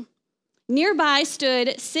tells you.' Nearby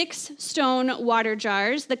stood 6 stone water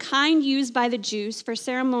jars, the kind used by the Jews for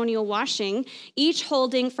ceremonial washing, each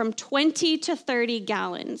holding from 20 to 30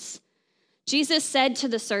 gallons. Jesus said to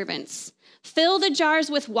the servants, 'Fill the jars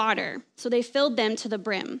with water.' So they filled them to the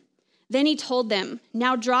brim. Then he told them,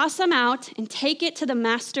 'Now draw some out and take it to the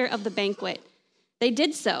master of the banquet.' They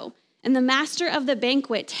did so, and the master of the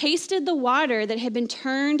banquet tasted the water that had been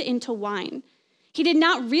turned into wine. He did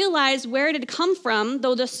not realize where it had come from,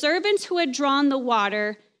 though the servants who had drawn the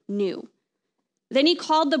water knew. Then he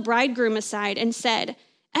called the bridegroom aside and said,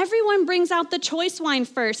 'Everyone brings out the choice wine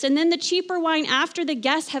first, and then the cheaper wine after the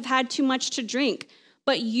guests have had too much to drink.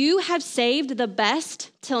 But you have saved the best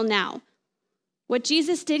till now.' What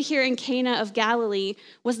Jesus did here in Cana of Galilee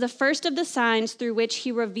was the first of the signs through which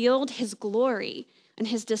he revealed his glory, and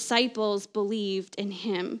his disciples believed in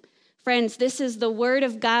him." Friends, this is the word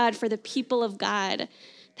of God for the people of God.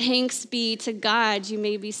 Thanks be to God. You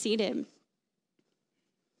may be seated.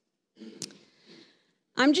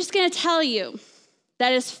 I'm just going to tell you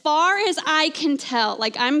that as far as I can tell,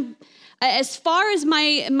 as far as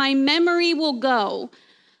my memory will go,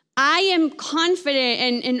 I am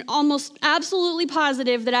confident and almost absolutely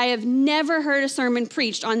positive that I have never heard a sermon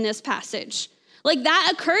preached on this passage. Like that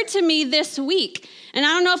occurred to me this week. And I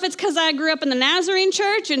don't know if it's because I grew up in the Nazarene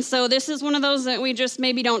church, and so this is one of those that we just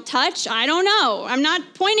maybe don't touch. I don't know. I'm not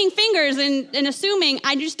pointing fingers and assuming.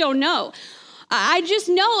 I just don't know. I just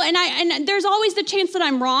know, and there's always the chance that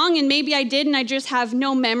I'm wrong, and maybe I did, and I just have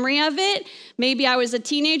no memory of it. Maybe I was a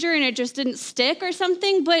teenager and it just didn't stick or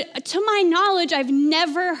something, but to my knowledge, I've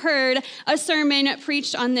never heard a sermon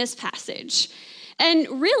preached on this passage.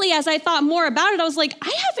 And really, as I thought more about it, I was like,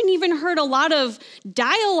 I haven't even heard a lot of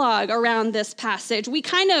dialogue around this passage. We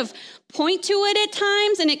kind of point to it at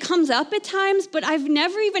times, and it comes up at times, but I've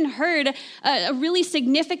never even heard a really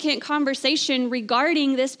significant conversation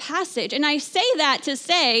regarding this passage. And I say that to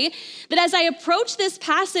say that as I approach this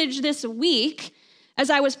passage this week, as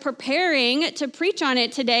I was preparing to preach on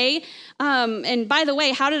it today, and by the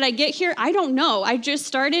way, how did I get here? I don't know. I just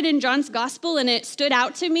started in John's gospel and it stood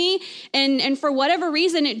out to me. And for whatever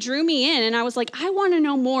reason, it drew me in. And I was like, I want to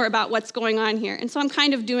know more about what's going on here. And so I'm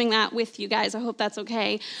kind of doing that with you guys. I hope that's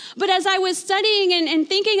okay. But as I was studying and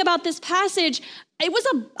thinking about this passage, I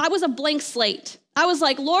was a blank slate. I was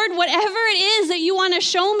like, Lord, whatever it is that you want to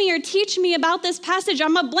show me or teach me about this passage,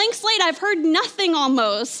 I'm a blank slate. I've heard nothing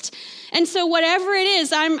almost. And so whatever it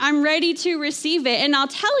is, I'm ready to receive it. And I'll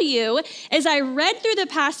tell you, as I read through the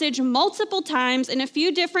passage multiple times in a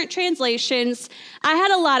few different translations, I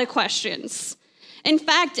had a lot of questions. In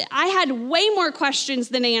fact, I had way more questions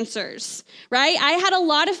than answers, right? I had a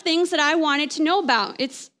lot of things that I wanted to know about.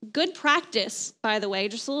 It's good practice, by the way,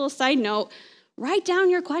 just a little side note. Write down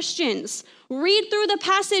your questions. Read through the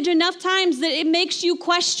passage enough times that it makes you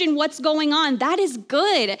question what's going on. That is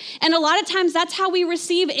good. And a lot of times that's how we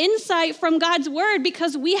receive insight from God's word,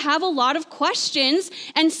 because we have a lot of questions.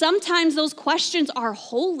 And sometimes those questions are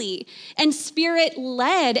holy and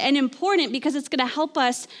spirit-led and important because it's going to help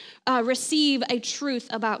us receive a truth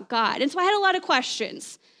about God. And so I had a lot of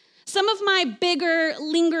questions. Some of my bigger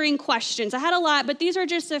lingering questions, I had a lot, but these are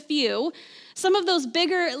just a few. Some of those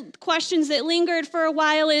bigger questions that lingered for a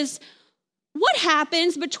while is, what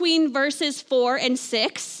happens between verses 4 and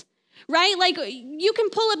 6, right? Like, you can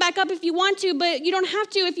pull it back up if you want to, but you don't have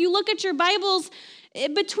to. If you look at your Bibles,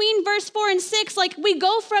 between verse 4 and 6, like, we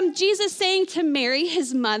go from Jesus saying to Mary,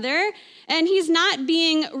 his mother, and he's not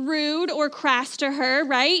being rude or crass to her,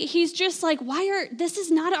 right? He's just like, this is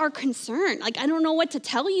not our concern. Like, I don't know what to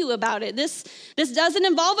tell you about it. This doesn't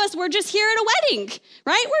involve us. We're just here at a wedding,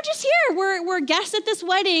 right? We're just here. We're guests at this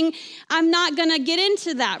wedding. I'm not going to get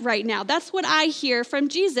into that right now. That's what I hear from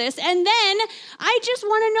Jesus. And then I just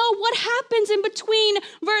want to know what happens in between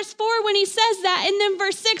verse 4 when he says that, and then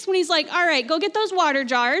verse 6 when he's like, all right, go get those water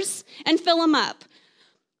jars and fill them up.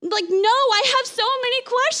 Like, no, I have so many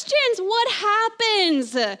questions. What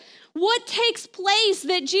happens? What takes place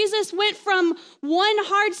that Jesus went from one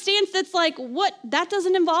hard stance that's like, what, that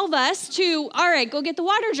doesn't involve us, to, all right, go get the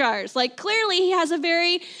water jars. Like, clearly he has a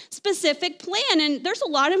very specific plan, and there's a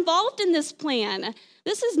lot involved in this plan.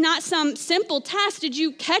 This is not some simple task. Did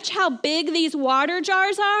you catch how big these water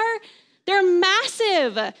jars are? They're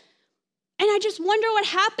massive. And I just wonder what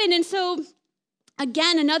happened. And so,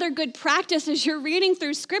 again, another good practice as you're reading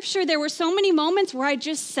through scripture, there were so many moments where I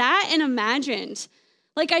just sat and imagined.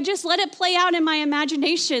 Like, I just let it play out in my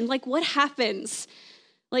imagination. Like, what happens?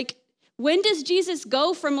 Like, when does Jesus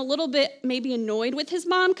go from a little bit maybe annoyed with his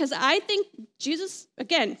mom? Because I think Jesus,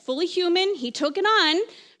 again, fully human, he took it on.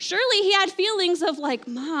 Surely he had feelings of like,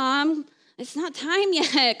 Mom, it's not time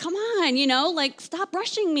yet. Come on, like, stop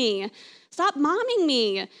rushing me. Stop momming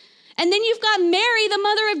me. And then you've got Mary, the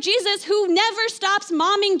mother of Jesus, who never stops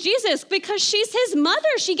momming Jesus because she's his mother.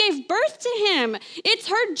 She gave birth to him. It's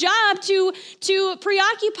her job to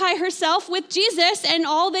preoccupy herself with Jesus and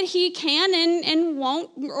all that he can and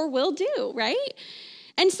won't or will do, right?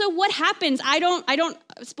 And so what happens? I don't,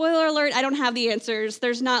 spoiler alert, I don't have the answers.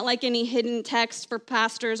 There's not like any hidden text for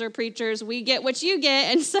pastors or preachers. We get what you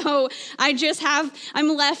get. And so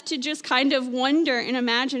I'm left to just kind of wonder and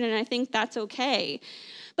imagine, and I think that's okay.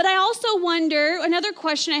 But I also wonder, another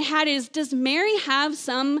question I had is, does Mary have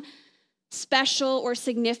some special or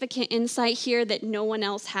significant insight here that no one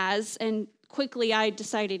else has? And quickly I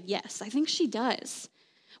decided, yes, I think she does.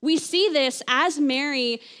 We see this as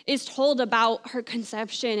Mary is told about her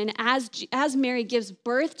conception and as Mary gives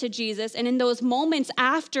birth to Jesus, and in those moments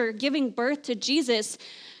after giving birth to Jesus,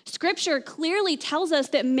 Scripture clearly tells us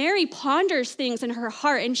that Mary ponders things in her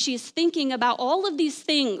heart, and she's thinking about all of these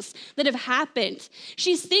things that have happened.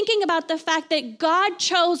 She's thinking about the fact that God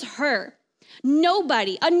chose her,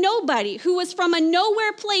 a nobody who was from a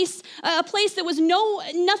nowhere place, a place that was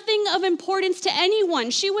nothing of importance to anyone.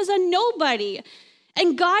 She was a nobody,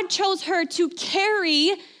 and God chose her to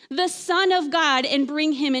carry the Son of God and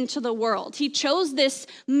bring him into the world. He chose this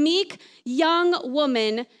meek young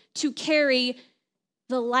woman to carry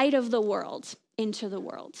the light of the world into the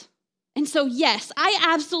world. And so, yes, I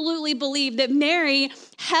absolutely believe that Mary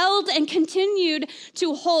held and continued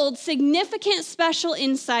to hold significant special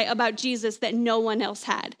insight about Jesus that no one else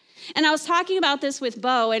had. And I was talking about this with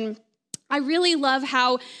Bo, and I really love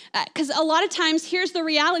how, because a lot of times, here's the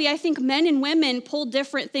reality. I think men and women pull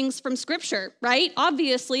different things from Scripture, right?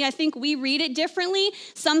 Obviously, I think we read it differently.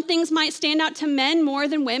 Some things might stand out to men more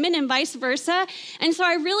than women and vice versa. And so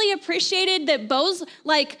I really appreciated that Bo's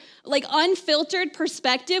like unfiltered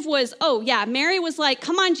perspective was, oh yeah, Mary was like,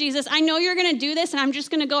 come on, Jesus, I know you're going to do this, and I'm just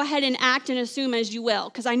going to go ahead and act and assume as you will,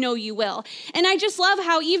 because I know you will. And I just love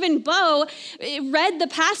how even Bo read the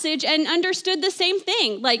passage and understood the same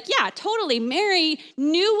thing. Like, yeah, totally. Mary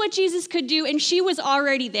knew what Jesus could do, and she was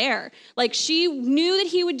already there. Like, she knew that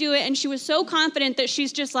he would do it, and she was so confident that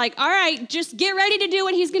she's just like, all right, just get ready to do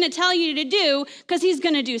what he's going to tell you to do, because he's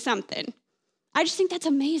going to do something. I just think that's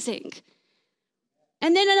amazing.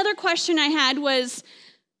 And then another question I had was,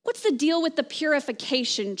 what's the deal with the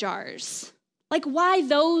purification jars? Like, why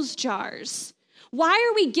those jars? Why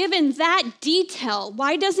are we given that detail?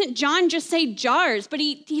 Why doesn't John just say jars? But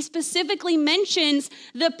he specifically mentions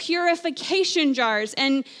the purification jars.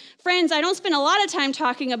 And friends, I don't spend a lot of time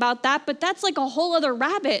talking about that, but that's like a whole other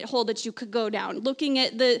rabbit hole that you could go down, looking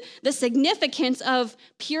at the significance of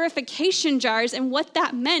purification jars and what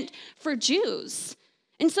that meant for Jews.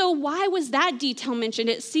 And so why was that detail mentioned?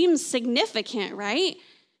 It seems significant, right?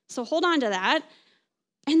 So hold on to that.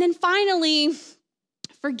 And then finally,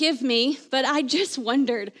 forgive me, but I just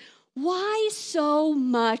wondered, why so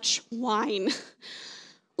much wine?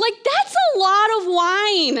 Like, that's a lot of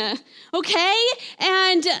wine, okay?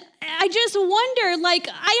 And I just wonder, like,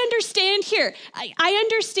 I understand here. I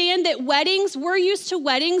understand that we're used to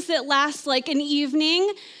weddings that last like an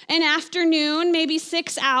evening, an afternoon, maybe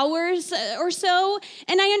 6 hours or so.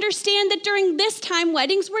 And I understand that during this time,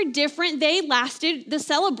 weddings were different. The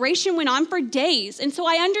celebration went on for days. And so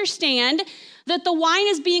I understand that the wine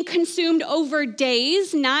is being consumed over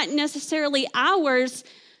days, not necessarily hours.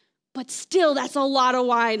 But still, that's a lot of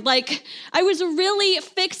wine. Like, I was really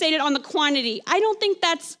fixated on the quantity. I don't think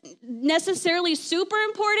that's necessarily super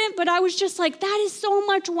important, but I was just like, that is so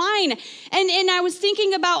much wine. And I was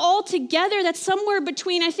thinking about all together, that's somewhere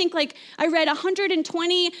between, I think, like, I read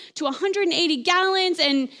 120 to 180 gallons,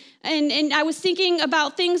 and I was thinking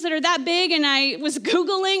about things that are that big, and I was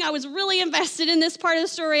Googling. I was really invested in this part of the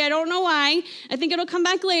story. I don't know why. I think it'll come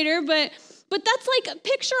back later, but that's like,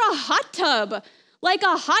 picture a hot tub. Like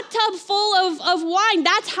a hot tub full of wine.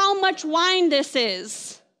 That's how much wine this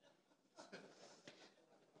is.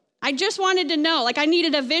 I just wanted to know, like, I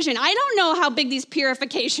needed a vision. I don't know how big these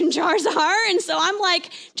purification jars are, and so I'm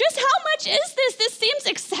like, just how much is this? This seems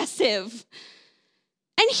excessive.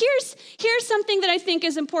 And here's something that I think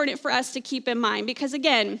is important for us to keep in mind, because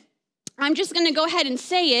again, I'm just going to go ahead and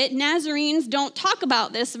say it. Nazarenes don't talk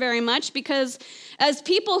about this very much because as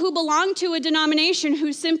people who belong to a denomination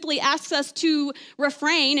who simply asks us to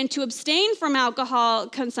refrain and to abstain from alcohol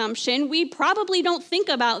consumption, we probably don't think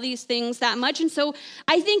about these things that much. And so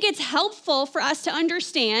I think it's helpful for us to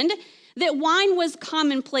understand that wine was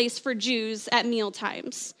commonplace for Jews at meal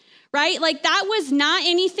times, right? Like that was not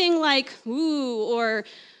anything like, ooh, or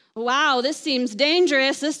wow, this seems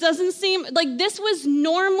dangerous. This doesn't seem like this was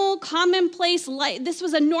normal, commonplace. This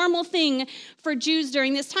was a normal thing for Jews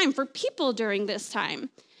during this time, for people during this time,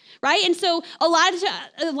 right? And so a lot of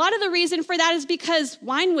the reason for that is because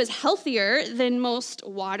wine was healthier than most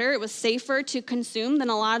water. It was safer to consume than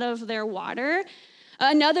a lot of their water.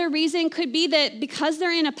 Another reason could be that because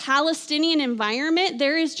they're in a Palestinian environment,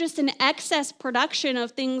 there is just an excess production of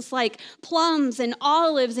things like plums and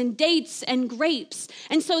olives and dates and grapes.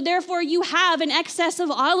 And so therefore you have an excess of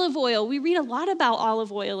olive oil. We read a lot about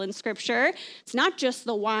olive oil in Scripture. It's not just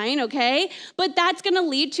the wine, okay? But that's going to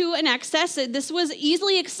lead to an excess. This was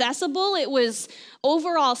easily accessible. It was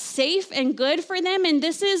overall safe and good for them. And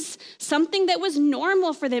this is something that was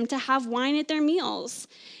normal for them to have wine at their meals.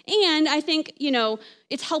 And I think,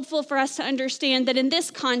 it's helpful for us to understand that in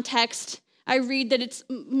this context, I read that it's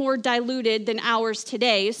more diluted than ours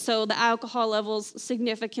today. So the alcohol level's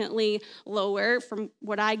significantly lower from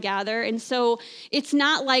what I gather. And so it's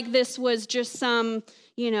not like this was just some,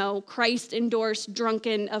 Christ-endorsed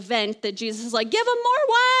drunken event that Jesus is like, give them more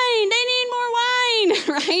wine. They need more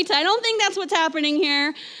wine, right? I don't think that's what's happening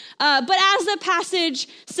here. But as the passage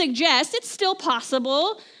suggests, it's still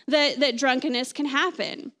possible that drunkenness can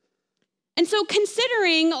happen. And so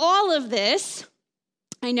considering all of this,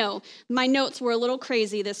 I know my notes were a little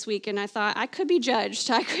crazy this week, and I thought I could be judged.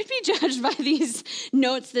 I could be judged by these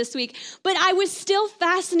notes this week. But I was still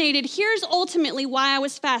fascinated. Here's ultimately why I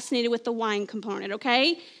was fascinated with the wine component,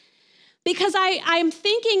 okay? Because I'm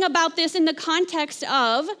thinking about this in the context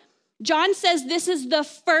of, John says this is the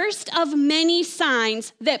first of many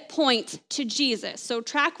signs that point to Jesus. So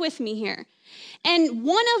track with me here. And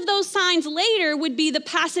one of those signs later would be the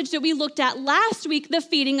passage that we looked at last week, the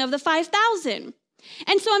feeding of the 5,000.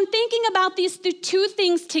 And so I'm thinking about these two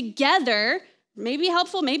things together. Maybe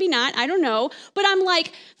helpful, maybe not, I don't know. But I'm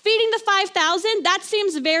like, feeding the 5,000, that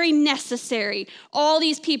seems very necessary. All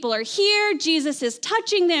these people are here. Jesus is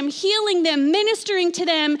touching them, healing them, ministering to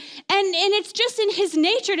them. And it's just in his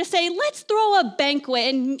nature to say, let's throw a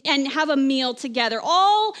banquet and have a meal together.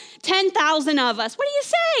 All 10,000 of us. What do you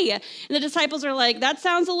say? And the disciples are like, that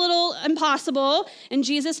sounds a little impossible. And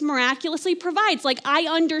Jesus miraculously provides. Like, I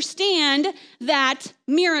understand that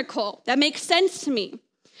miracle. That makes sense to me.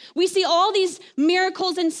 We see all these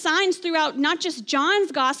miracles and signs throughout not just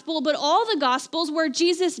John's gospel, but all the gospels where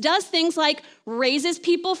Jesus does things like raises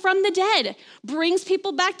people from the dead, brings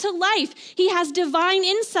people back to life. He has divine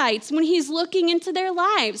insights when he's looking into their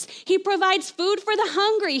lives. He provides food for the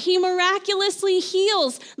hungry. He miraculously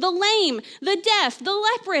heals the lame, the deaf, the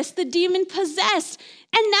leprous, the demon-possessed.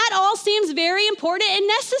 And that all seems very important and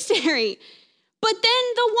necessary. But then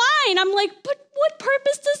the wine, I'm like, but what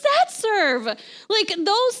purpose does that serve? Like,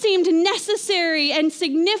 those seemed necessary and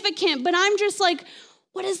significant, but I'm just like,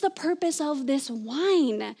 what is the purpose of this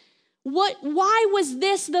wine? Why was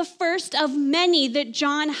this the first of many that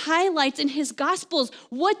John highlights in his Gospels?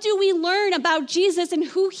 What do we learn about Jesus and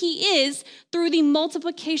who he is through the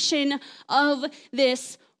multiplication of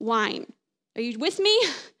this wine? Are you with me?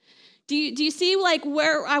 Do you see like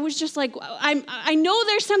where I was just like, I know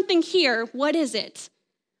there's something here. What is it?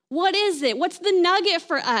 What is it? What's the nugget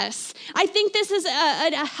for us? I think this is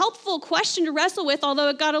a helpful question to wrestle with, although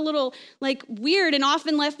it got a little like weird and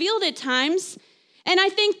often left field at times. And I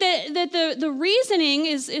think that the reasoning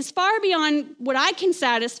is far beyond what I can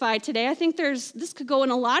satisfy today. I think this could go in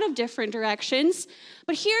a lot of different directions,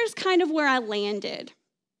 but here's kind of where I landed.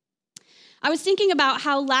 I was thinking about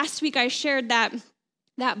how last week I shared that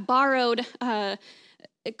borrowed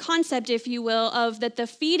concept, if you will, of that the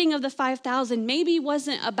feeding of the 5,000 maybe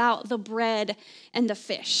wasn't about the bread and the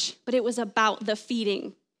fish, but it was about the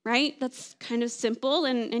feeding, right? That's kind of simple,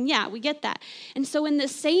 and yeah, we get that. And so in the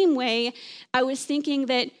same way, I was thinking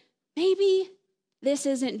that maybe this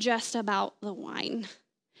isn't just about the wine.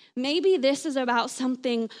 Maybe this is about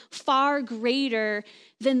something far greater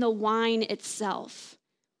than the wine itself.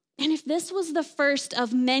 And if this was the first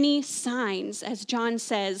of many signs, as John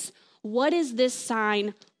says, what is this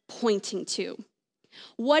sign pointing to?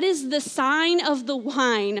 What is the sign of the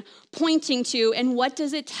wine pointing to, and what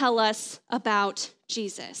does it tell us about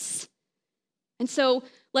Jesus? And so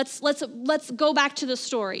let's go back to the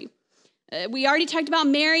story. We already talked about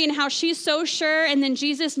Mary and how she's so sure, and then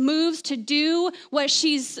Jesus moves to do what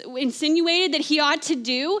she's insinuated that he ought to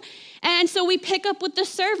do. And so we pick up with the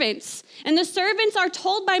servants. And the servants are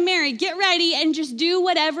told by Mary, get ready and just do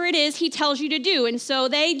whatever it is he tells you to do. And so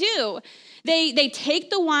they do. They take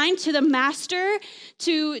the wine to the master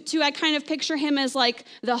to I kind of picture him as like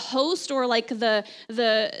the host or like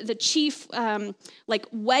the chief like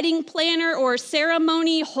wedding planner or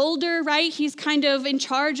ceremony holder, right? He's kind of in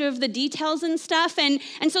charge of the details and stuff. And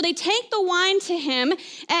so they take the wine to him,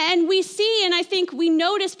 and we see, and I think we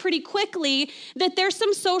notice pretty quickly that there's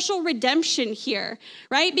some social redemption here,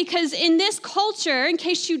 right? Because in this culture, in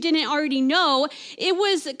case you didn't already know, it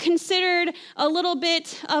was considered a little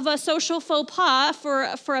bit of a social faux pas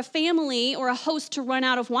for a family or a host to run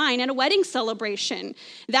out of wine at a wedding celebration.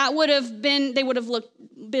 That would have been, they would have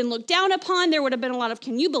been looked down upon. There would have been a lot of,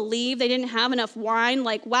 can you believe they didn't have enough wine?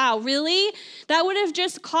 Like, wow, really? That would have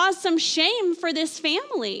just caused some shame for this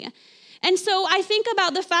family. And so I think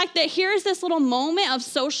about the fact that here's this little moment of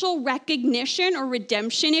social recognition or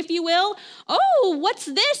redemption, if you will. Oh, what's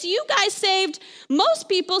this? You guys saved, most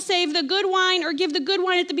people save the good wine or give the good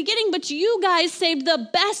wine at the beginning, but you guys saved the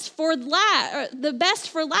best for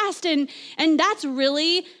last. And that's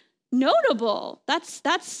really notable.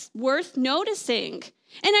 That's worth noticing.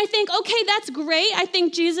 And I think, okay, that's great. I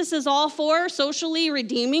think Jesus is all for socially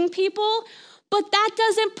redeeming people, but that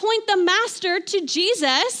doesn't point the master to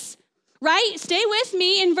Jesus. Right? Stay with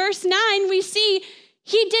me. In verse 9, we see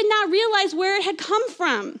he did not realize where it had come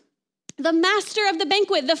from. The master of the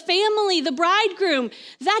banquet, the family, the bridegroom,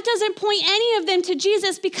 that doesn't point any of them to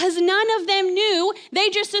Jesus because none of them knew. They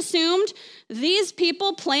just assumed these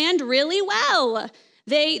people planned really well.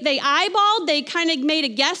 They eyeballed, they kind of made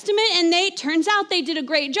a guesstimate, and turns out they did a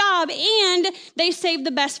great job, and they saved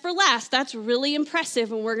the best for last. That's really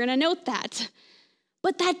impressive, and we're going to note that.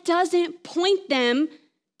 But that doesn't point them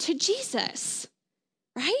to Jesus,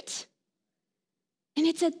 right? And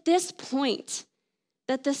it's at this point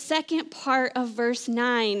that the second part of verse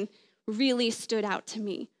 9 really stood out to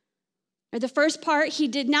me. Or the first part, he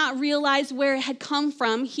did not realize where it had come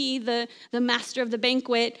from, he, the master of the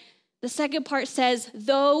banquet. The second part says,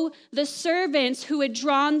 though the servants who had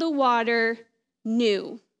drawn the water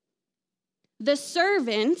knew. The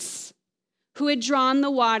servants who had drawn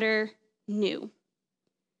the water knew.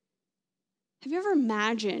 Have you ever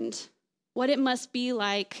imagined what it must be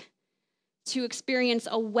like to experience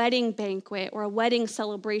a wedding banquet or a wedding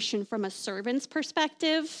celebration from a servant's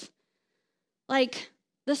perspective? Like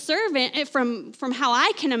the servant, from how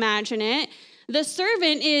I can imagine it, the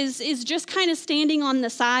servant is just kind of standing on the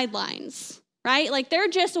sidelines, right? Like they're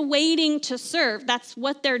just waiting to serve. That's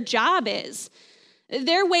what their job is.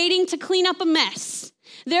 They're waiting to clean up a mess.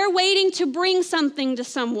 They're waiting to bring something to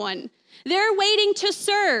someone. They're waiting to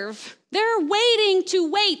serve. They're waiting to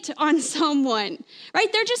wait on someone,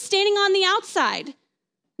 right? They're just standing on the outside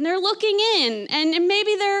and they're looking in and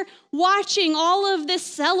maybe they're watching all of this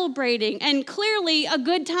celebrating, and clearly a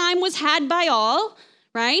good time was had by all,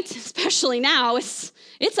 right? Especially now, it's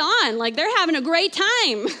on, like they're having a great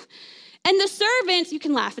time. And the servants, you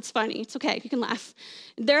can laugh, it's funny, it's okay, you can laugh.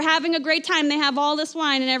 They're having a great time, they have all this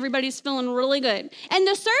wine and everybody's feeling really good. And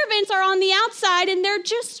the servants are on the outside and they're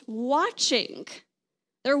just watching.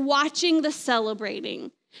 They're watching the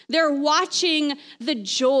celebrating. They're watching the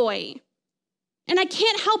joy. And I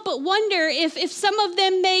can't help but wonder if some of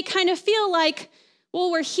them may kind of feel like,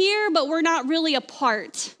 well, we're here, but we're not really a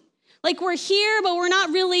part. Like we're here, but we're not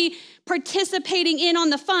really participating in on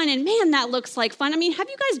the fun. And man, that looks like fun. I mean, have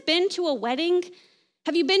you guys been to a wedding?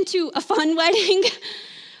 Have you been to a fun wedding?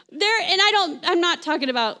 I'm not talking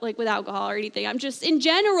about like with alcohol or anything. I'm just in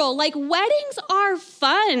general, like weddings are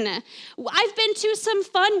fun. I've been to some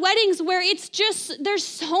fun weddings where it's just, there's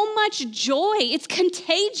so much joy. It's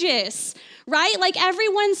contagious, right? Like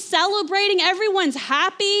everyone's celebrating, everyone's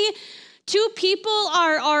happy. Two people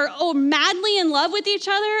are madly in love with each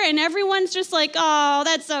other and everyone's just like, oh,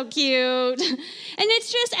 that's so cute. And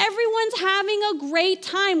it's just everyone's having a great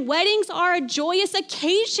time. Weddings are a joyous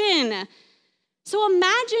occasion. So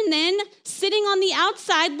imagine then sitting on the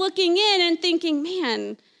outside looking in and thinking,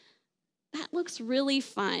 man, that looks really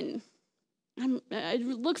fun. It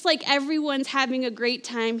looks like everyone's having a great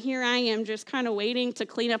time. Here I am just kind of waiting to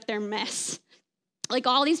clean up their mess. Like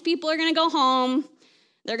all these people are going to go home.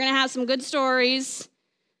 They're going to have some good stories.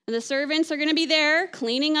 And the servants are going to be there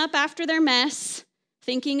cleaning up after their mess,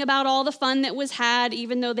 thinking about all the fun that was had,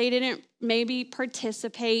 even though they didn't maybe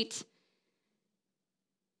participate.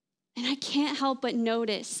 And I can't help but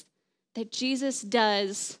notice that Jesus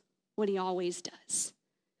does what he always does.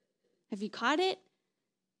 Have you caught it?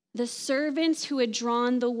 The servants who had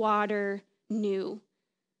drawn the water knew.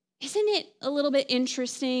 Isn't it a little bit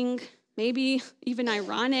interesting, maybe even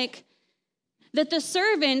ironic, that the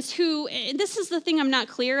servants who, this is the thing I'm not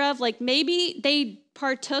clear of, like maybe they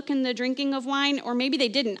partook in the drinking of wine or maybe they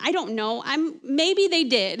didn't. I don't know. Maybe they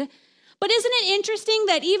did. But isn't it interesting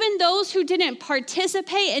that even those who didn't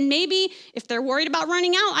participate, and maybe if they're worried about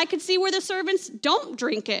running out, I could see where the servants don't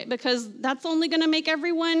drink it because that's only going to make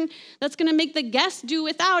that's going to make the guests do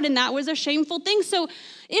without, and that was a shameful thing. So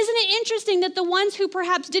isn't it interesting that the ones who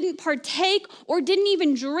perhaps didn't partake or didn't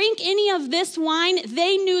even drink any of this wine,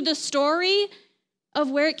 they knew the story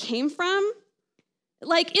of where it came from?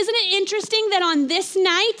 Like, isn't it interesting that on this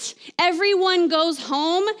night, everyone goes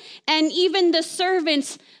home and even the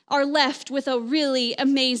servants are left with a really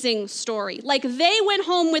amazing story? Like, they went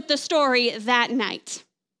home with the story that night,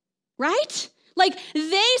 right? Like,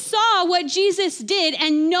 they saw what Jesus did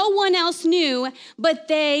and no one else knew, but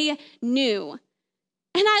they knew.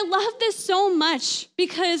 And I love this so much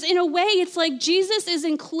because in a way, it's like Jesus is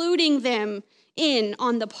including them in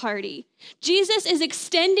on the party. Jesus is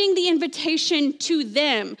extending the invitation to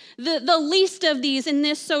them, the least of these in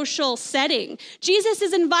this social setting. Jesus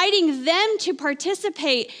is inviting them to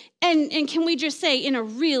participate, and can we just say, in a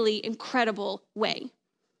really incredible way.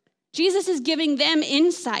 Jesus is giving them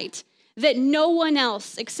insight that no one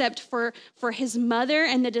else except for his mother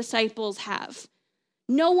and the disciples have.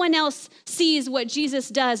 No one else sees what Jesus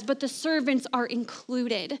does, but the servants are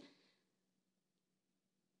included.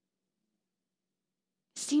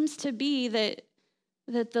 Seems to be that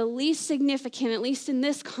the least significant, at least in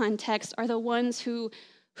this context, are the ones who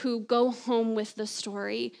go home with the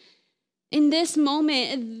story. In this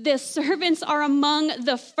moment, the servants are among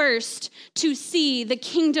the first to see the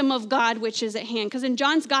kingdom of God, which is at hand. Because in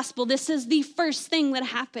John's gospel, this is the first thing that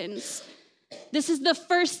happens. This is the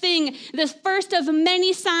first thing, the first of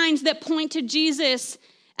many signs that point to Jesus.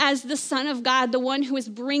 as the Son of God, the one who is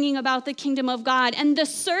bringing about the kingdom of God. And the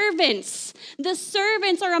servants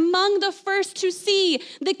are among the first to see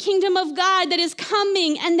the kingdom of God that is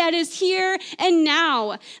coming and that is here and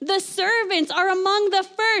now. The servants are among the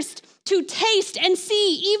first to taste and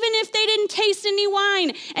see, even if they didn't taste any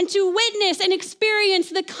wine, and to witness and experience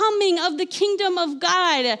the coming of the kingdom of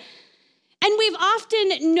God. And we've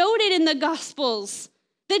often noted in the Gospels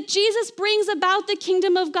that Jesus brings about the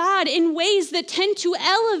kingdom of God in ways that tend to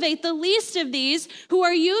elevate the least of these, who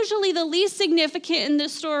are usually the least significant in the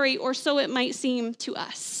story, or so it might seem to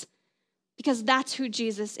us. Because that's who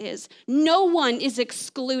Jesus is. No one is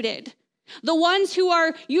excluded. The ones who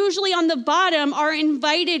are usually on the bottom are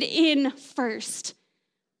invited in first.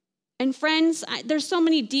 And friends, there's so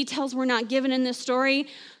many details we're not given in this story,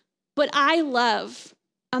 but I love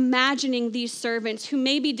imagining these servants who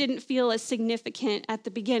maybe didn't feel as significant at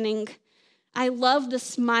the beginning. I love the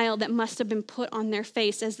smile that must have been put on their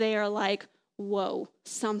face as they are like, whoa,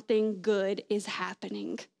 something good is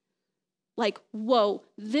happening. Like, whoa,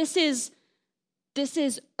 this is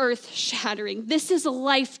earth-shattering. This is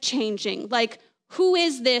life-changing. Like, who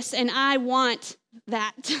is this? And I want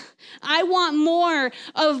that. I want more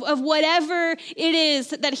of whatever it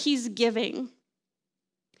is that he's giving.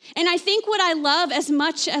 And I think what I love as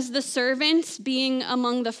much as the servants being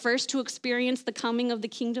among the first to experience the coming of the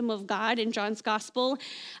kingdom of God in John's gospel,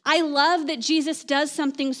 I love that Jesus does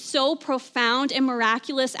something so profound and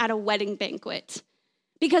miraculous at a wedding banquet.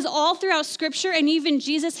 Because all throughout Scripture, and even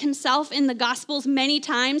Jesus himself in the Gospels many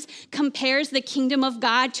times compares the kingdom of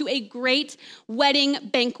God to a great wedding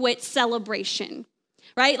banquet celebration,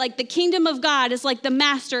 right? Like the kingdom of God is like the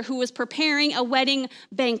master who was preparing a wedding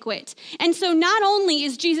banquet. And so not only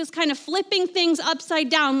is Jesus kind of flipping things upside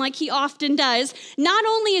down like he often does, not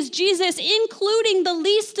only is Jesus including the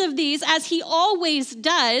least of these as he always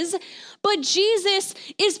does, but Jesus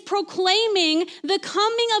is proclaiming the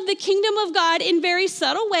coming of the kingdom of God in very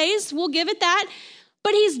subtle ways. We'll give it that.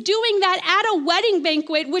 But he's doing that at a wedding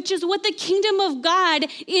banquet, which is what the kingdom of God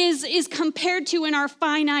is compared to in our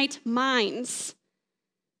finite minds.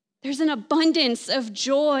 There's an abundance of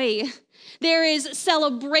joy. There is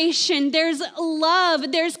celebration. There's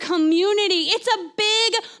love. There's community. It's a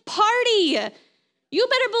big party. You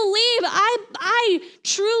better believe, I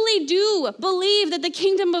truly do believe that the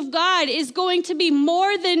kingdom of God is going to be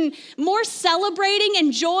more celebrating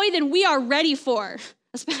and joy than we are ready for,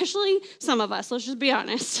 especially some of us, let's just be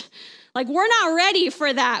honest. Like, we're not ready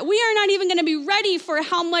for that. We are not even going to be ready for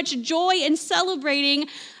how much joy and celebrating,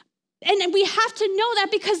 and we have to know that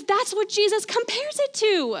because that's what Jesus compares it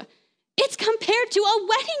to. It's compared to a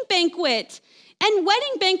wedding banquet. And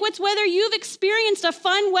wedding banquets, whether you've experienced a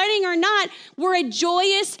fun wedding or not, were a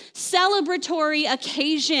joyous, celebratory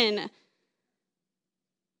occasion.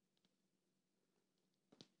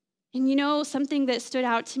 And you know, something that stood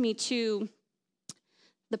out to me too,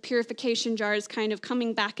 the purification jars kind of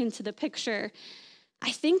coming back into the picture. I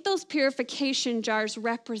think those purification jars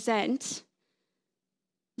represent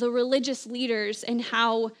the religious leaders and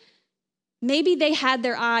how maybe they had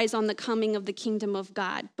their eyes on the coming of the kingdom of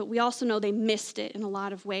God, but we also know they missed it in a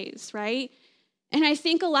lot of ways, right? And I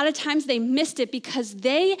think a lot of times they missed it because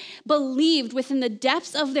they believed within the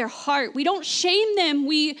depths of their heart. We don't shame them.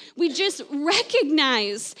 We just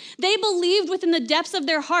recognize they believed within the depths of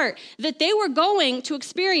their heart that they were going to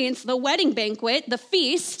experience the wedding banquet, the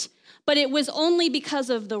feast, but it was only because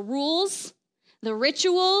of the rules, the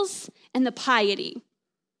rituals, and the piety,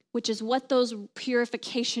 which is what those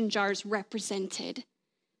purification jars represented.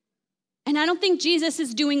 And I don't think Jesus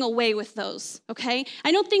is doing away with those, okay?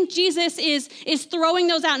 I don't think Jesus is throwing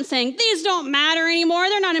those out and saying, these don't matter anymore,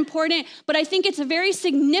 they're not important. But I think it's very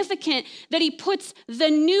significant that he puts the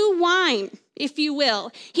new wine, if you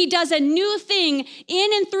will. He does a new thing in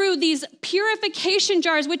and through these purification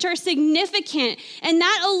jars, which are significant. And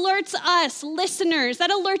that alerts us listeners,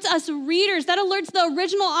 that alerts us readers, that alerts the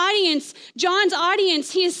original audience, John's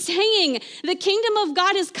audience. He is saying the kingdom of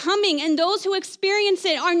God is coming, and those who experience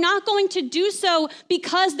it are not going to do so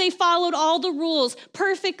because they followed all the rules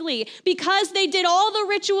perfectly, because they did all the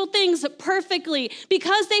ritual things perfectly,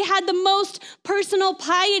 because they had the most personal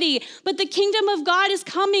piety. But the kingdom of God is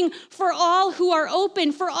coming for all who are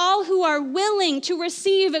open, for all who are willing to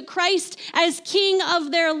receive Christ as King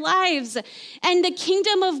of their lives. And the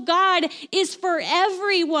kingdom of God is for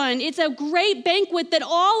everyone. It's a great banquet that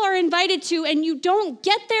all are invited to, and you don't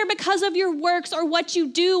get there because of your works or what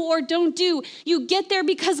you do or don't do. You get there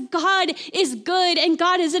because God is good, and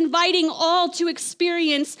God is inviting all to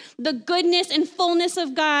experience the goodness and fullness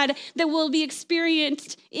of God that will be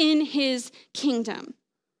experienced in his kingdom.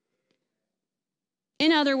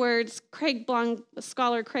 In other words,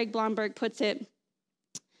 scholar Craig Blomberg puts it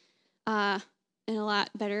in a lot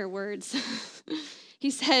better words. He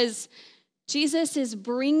says, Jesus is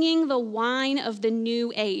bringing the wine of the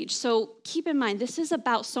new age. So keep in mind, this is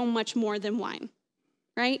about so much more than wine,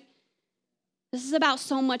 right? This is about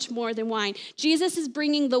so much more than wine. Jesus is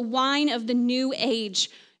bringing the wine of the new age.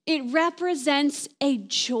 It represents a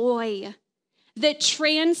joy that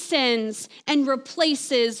transcends and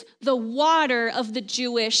replaces the water of the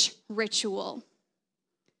Jewish ritual.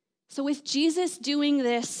 So with Jesus doing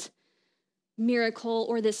this miracle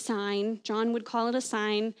or this sign, John would call it a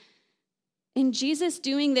sign, and Jesus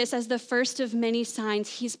doing this as the first of many signs,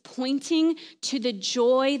 he's pointing to the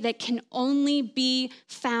joy that can only be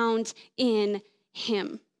found in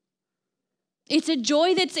him. It's a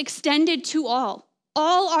joy that's extended to all.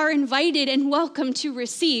 All are invited and welcome to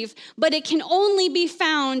receive, but it can only be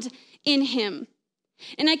found in him.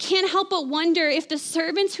 And I can't help but wonder if the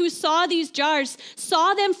servants who saw these jars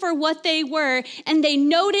saw them for what they were, and they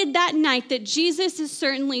noted that night that Jesus is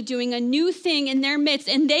certainly doing a new thing in their midst,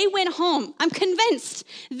 and they went home. I'm convinced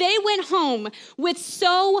they went home with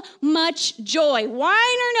so much joy, wine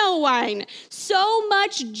or no wine, so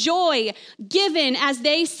much joy given as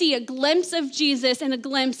they see a glimpse of Jesus and a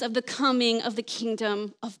glimpse of the coming of the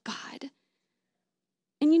kingdom of God.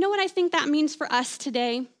 And you know what I think that means for us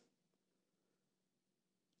today?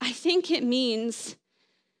 I think it means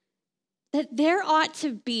that there ought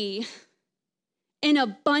to be an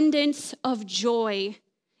abundance of joy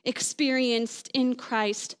experienced in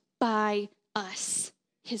Christ by us,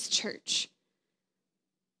 his church.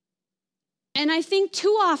 And I think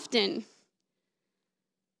too often,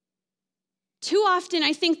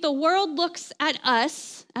 I think the world looks at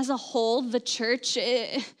us as a whole, the church.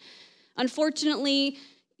 Unfortunately,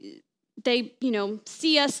 they,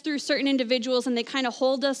 see us through certain individuals and they kind of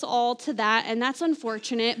hold us all to that, and that's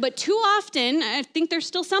unfortunate. But too often, I think there's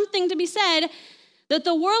still something to be said, that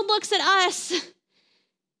the world looks at us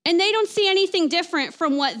and they don't see anything different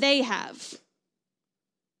from what they have.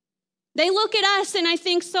 They look at us and I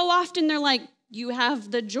think so often they're like, you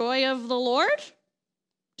have the joy of the Lord?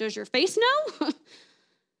 Does your face know?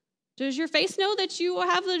 Does your face know that you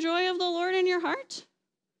have the joy of the Lord in your heart?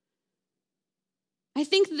 I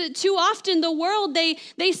think that too often the world,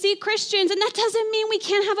 they see Christians, and that doesn't mean we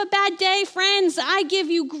can't have a bad day, friends. I give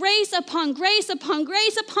you grace upon grace upon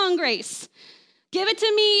grace upon grace. Give it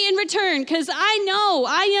to me in return, because I know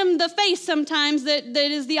I am the face sometimes that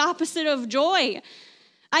is the opposite of joy.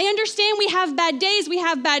 I understand we have bad days, we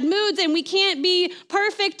have bad moods, and we can't be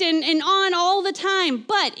perfect and on all the time.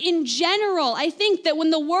 But in general, I think that when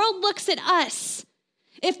the world looks at us,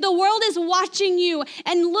 if the world is watching you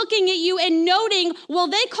and looking at you and noting, well,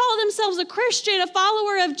 they call themselves a Christian, a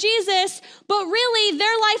follower of Jesus, but really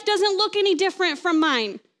their life doesn't look any different from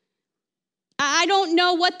mine. I don't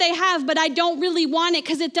know what they have, but I don't really want it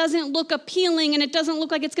because it doesn't look appealing and it doesn't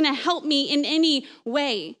look like it's going to help me in any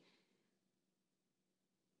way.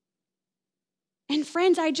 And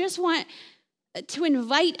friends, I just want to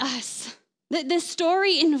invite us, that this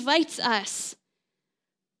story invites us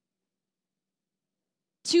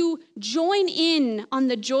to join in on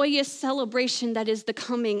the joyous celebration that is the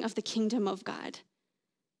coming of the kingdom of God.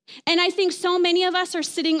 And I think so many of us are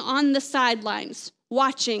sitting on the sidelines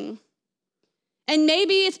watching. And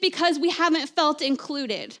maybe it's because we haven't felt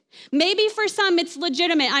included. Maybe for some it's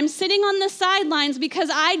legitimate. I'm sitting on the sidelines because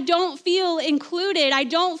I don't feel included. I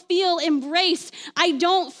don't feel embraced. I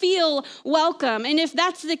don't feel welcome. And if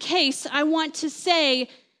that's the case, I want to say,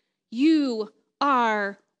 you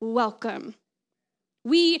are welcome.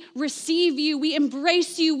 We receive you, we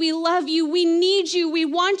embrace you, we love you, we need you, we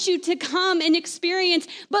want you to come and experience.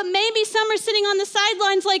 But maybe some are sitting on the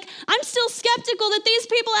sidelines like, I'm still skeptical that these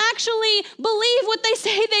people actually believe what they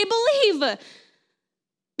say they believe.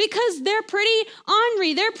 Because they're pretty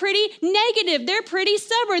ornery, they're pretty negative, they're pretty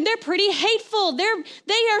stubborn, they're pretty hateful.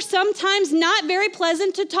 They are sometimes not very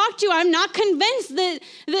pleasant to talk to. I'm not convinced that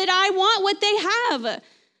I want what they have.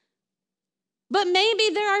 But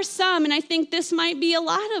maybe there are some, and I think this might be a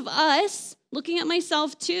lot of us, looking at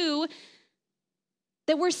myself too,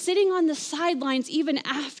 that we're sitting on the sidelines even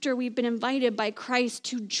after we've been invited by Christ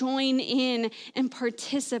to join in and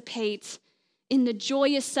participate in the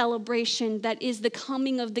joyous celebration that is the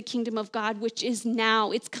coming of the kingdom of God, which is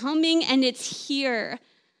now. It's coming and it's here.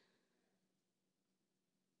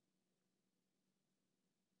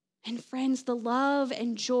 And friends, the love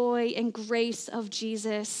and joy and grace of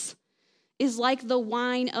Jesus is like the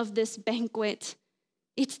wine of this banquet.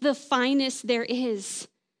 It's the finest there is.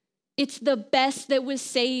 It's the best that was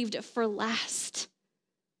saved for last.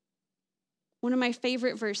 One of my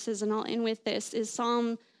favorite verses, and I'll end with this, is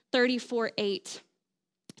Psalm 34:8.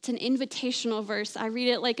 It's an invitational verse. I read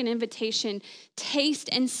it like an invitation. Taste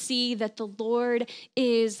and see that the Lord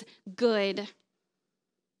is good.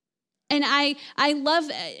 And I love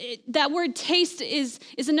that word taste is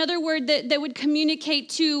another word that would communicate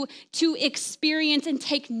to experience and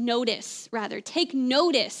take notice, rather. Take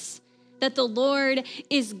notice that the Lord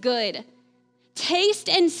is good. Taste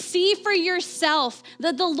and see for yourself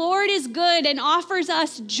that the Lord is good and offers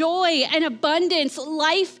us joy and abundance,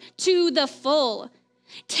 life to the full.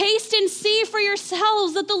 Taste and see for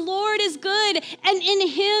yourselves that the Lord is good, and in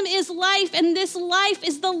him is life, and this life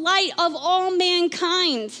is the light of all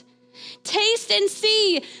mankind. Taste and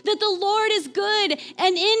see that the Lord is good,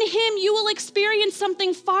 and in him you will experience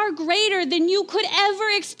something far greater than you could ever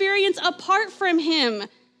experience apart from him.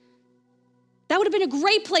 That would have been a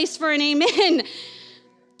great place for an amen.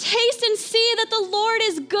 Taste and see that the Lord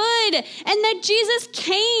is good, and that Jesus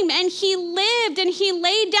came and he lived and he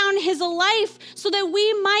laid down his life so that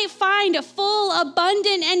we might find a full,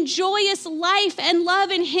 abundant, and joyous life and love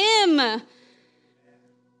in him.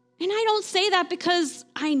 And I don't say that because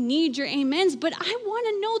I need your amens, but I want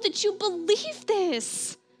to know that you believe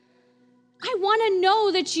this. I want to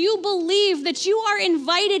know that you believe that you are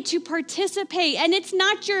invited to participate, and it's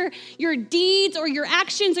not your deeds or your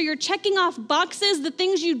actions or your checking off boxes, the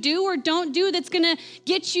things you do or don't do that's going to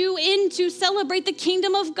get you in to celebrate the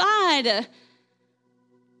kingdom of God.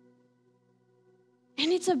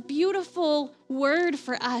 And it's a beautiful word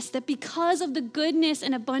for us that because of the goodness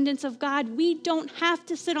and abundance of God, we don't have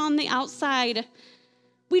to sit on the outside.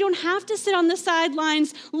 We don't have to sit on the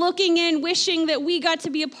sidelines looking in, wishing that we got to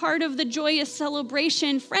be a part of the joyous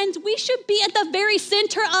celebration. Friends, we should be at the very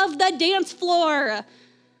center of the dance floor.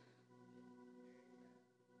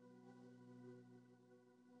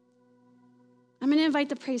 I'm going to invite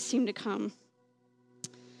the praise team to come.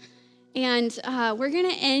 And we're going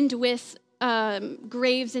to end with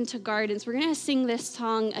Graves into Gardens. We're going to sing this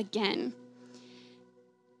song again.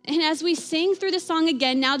 And as we sing through the song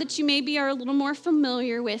again, now that you maybe are a little more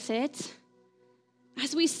familiar with it,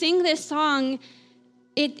 as we sing this song,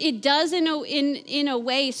 it does in a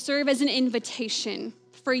way serve as an invitation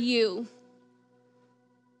for you.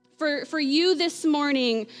 For you this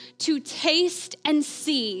morning to taste and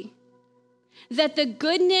see that the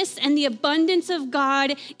goodness and the abundance of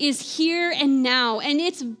God is here and now. And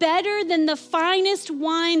it's better than the finest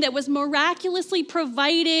wine that was miraculously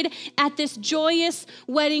provided at this joyous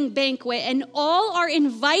wedding banquet. And all are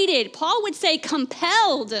invited, Paul would say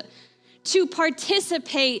compelled, to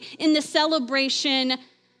participate in the celebration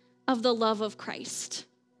of the love of Christ.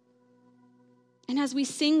 And as we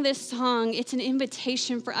sing this song, it's an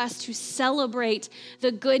invitation for us to celebrate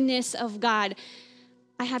the goodness of God.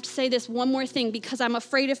 I have to say this one more thing because I'm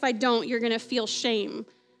afraid if I don't, you're going to feel shame.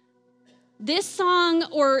 This song,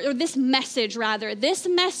 or this message rather, this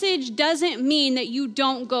message doesn't mean that you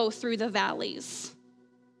don't go through the valleys.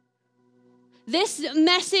 This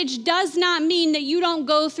message does not mean that you don't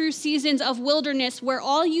go through seasons of wilderness where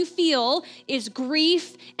all you feel is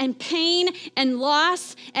grief and pain and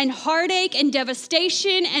loss and heartache and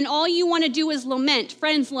devastation, and all you want to do is lament.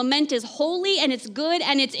 Friends, lament is holy and it's good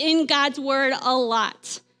and it's in God's word a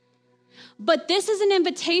lot. But this is an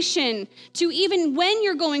invitation to, even when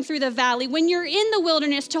you're going through the valley, when you're in the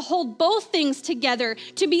wilderness, to hold both things together,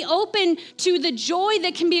 to be open to the joy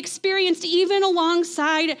that can be experienced even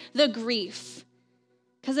alongside the grief.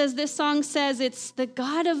 Because as this song says, it's the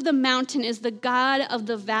God of the mountain is the God of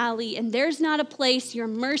the valley, and there's not a place your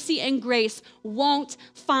mercy and grace won't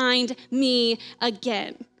find me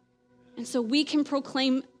again. And so we can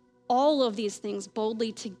proclaim all of these things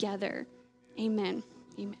boldly together. Amen.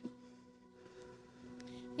 Amen.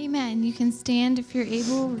 Amen. You can stand if you're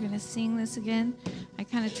able. We're going to sing this again. I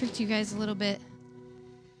kind of tricked you guys a little bit.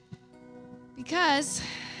 Because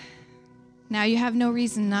now you have no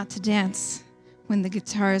reason not to dance when the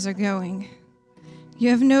guitars are going. You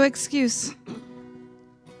have no excuse.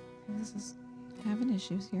 This is having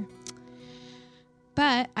issues here.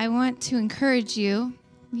 But I want to encourage you.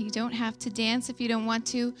 You don't have to dance if you don't want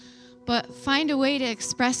to, but find a way to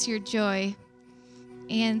express your joy.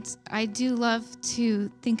 And I do love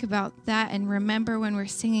to think about that and remember when we're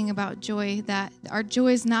singing about joy that our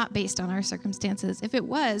joy is not based on our circumstances. If it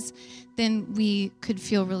was, then we could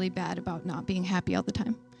feel really bad about not being happy all the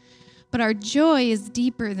time. But our joy is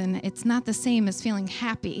deeper than, it's not the same as feeling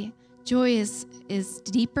happy. Joy is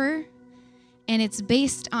deeper, and it's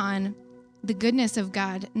based on the goodness of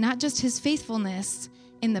God, not just his faithfulness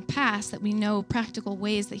in the past that we know practical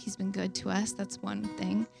ways that he's been good to us. That's one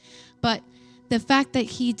thing. But the fact that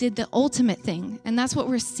he did the ultimate thing, and that's what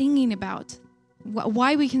we're singing about.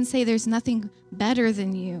 Why we can say there's nothing better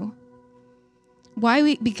than you.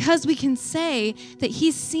 Because we can say that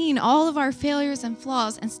he's seen all of our failures and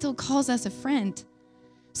flaws and still calls us a friend.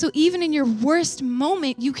 So even in your worst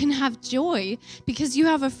moment, you can have joy because you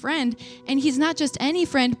have a friend, and he's not just any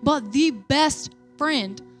friend, but the best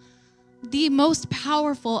friend. The most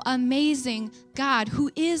powerful, amazing God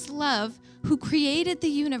who is love, who created the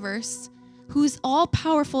universe, who's all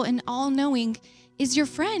powerful and all knowing, is your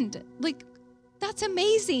friend. Like, that's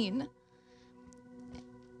amazing.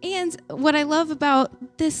 And what I love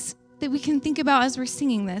about this, that we can think about as we're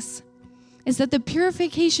singing this, is that the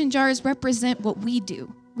purification jars represent what we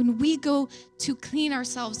do. When we go to clean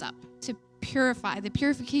ourselves up, to purify, the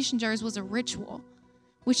purification jars was a ritual,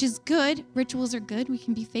 which is good. Rituals are good. We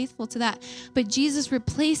can be faithful to that. But Jesus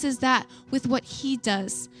replaces that with what he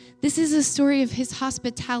does. This is a story of his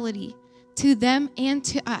hospitality to them and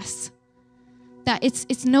to us. That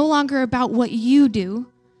it's no longer about what you do,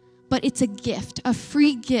 but it's a gift, a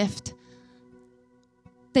free gift.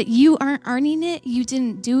 That you aren't earning it. You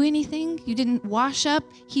didn't do anything. You didn't wash up.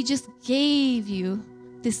 He just gave you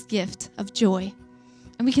this gift of joy.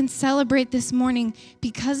 And we can celebrate this morning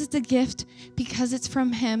because it's a gift, because it's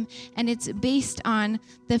from him, and it's based on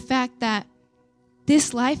the fact that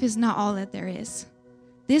this life is not all that there is.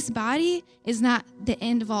 This body is not the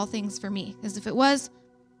end of all things for me, because if it was,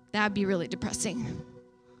 that'd be really depressing.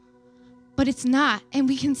 But it's not, and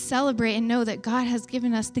we can celebrate and know that God has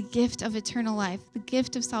given us the gift of eternal life, the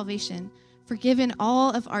gift of salvation, forgiven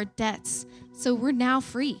all of our debts, so we're now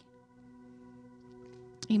free.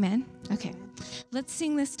 Amen. Okay, let's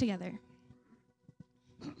sing this together.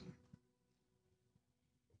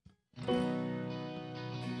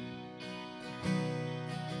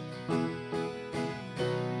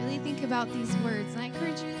 Really think about these words, and I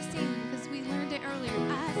encourage you to sing because we learned it earlier.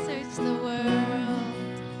 I searched the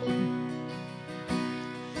world,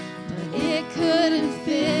 but it couldn't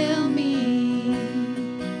fill me.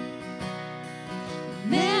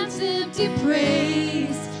 Man's empty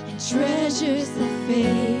praise and treasures that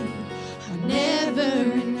fade are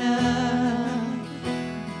never enough.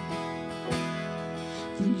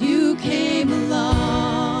 Then you came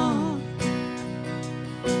along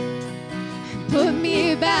and put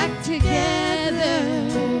me back together,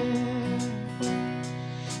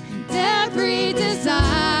 and every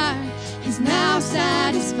desire is now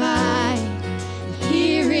satisfied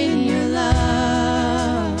here in your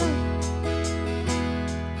love.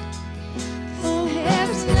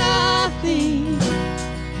 There's nothing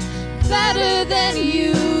better than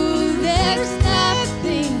you. There's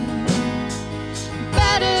nothing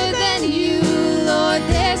better than you, Lord.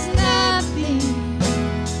 There's nothing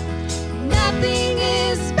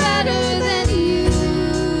is better than you.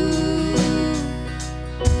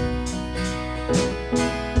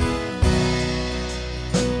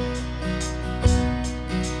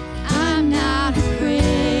 I'm not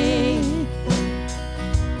afraid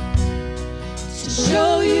to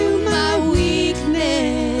show you my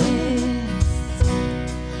weakness,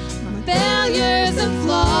 my failures and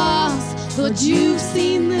flaws. Lord, you've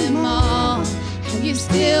seen them all, and you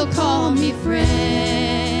still call me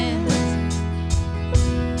friend.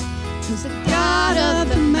 'Cause the God of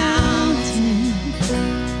the mountain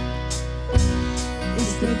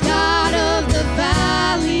is the God of the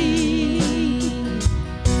valley,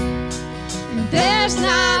 and there's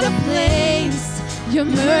not a place your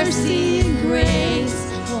mercy and grace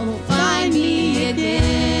won't find me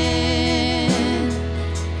again.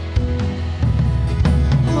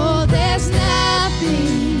 Oh, there's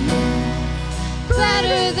nothing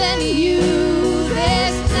better than you.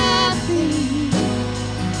 There's nothing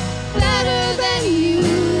better than you,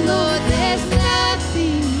 Lord. There's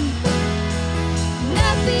nothing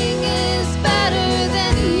is better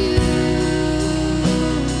than you.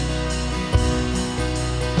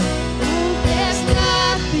 Oh, there's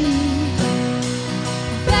nothing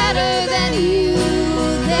better than you.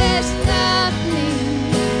 There's nothing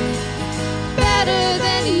better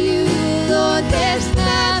than you, Lord. There's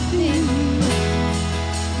nothing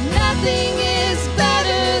is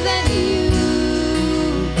better than you.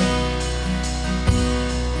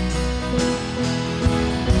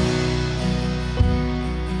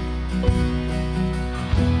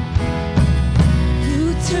 You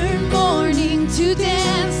turn mourning to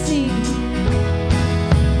dancing.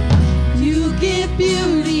 You give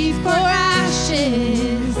beauty for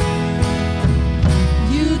ashes.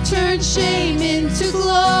 You turn shame into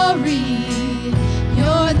glory.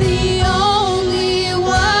 You're the only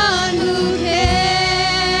one who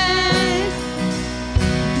can.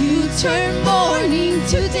 You turn mourning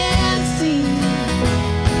to dancing.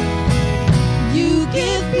 You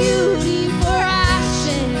give beauty for ashes.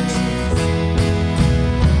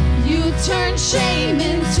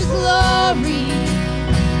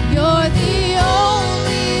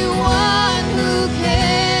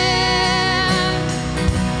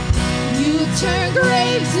 turn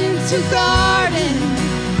graves into gardens.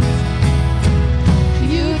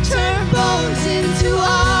 You turn bones into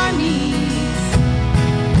armies.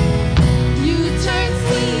 You turn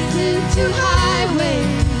seas into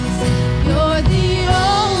highways. You're the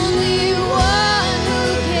only one who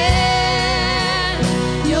can.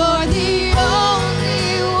 You're the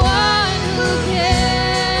only one who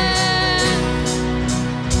can.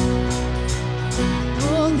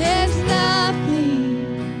 Oh, there's nothing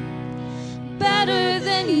better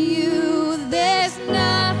than you. There's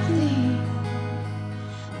nothing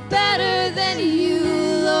better than you,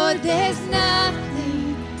 Lord. There's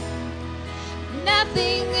nothing.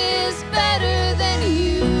 Nothing is better than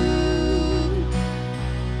you.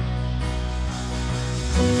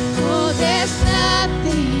 Oh, there's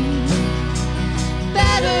nothing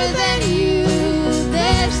better than you.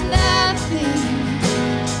 There's nothing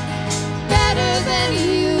better than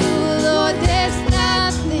you, Lord. There's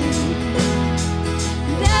nothing.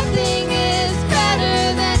 Nothing is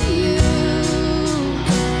better than you.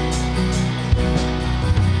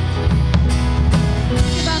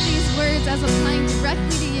 Think about these words as applying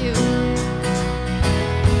directly to you.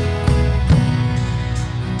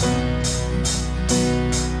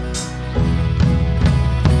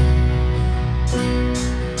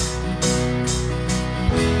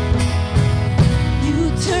 You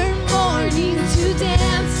turn mourning to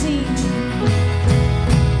dancing.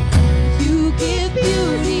 You give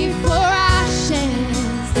beauty for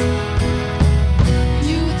ashes.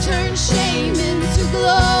 You turn shame into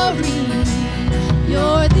glory.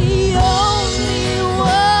 You're the only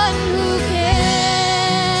one who can.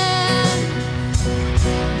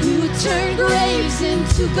 You turn graves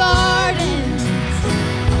into gardens.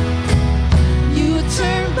 You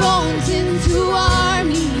turn bones into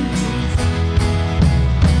armies.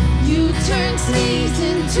 You turn seas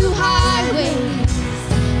into highways.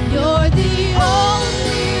 You're the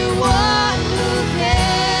only one who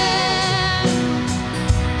can.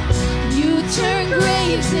 You turn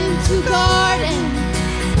graves into gardens.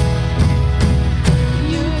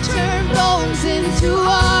 You turn bones into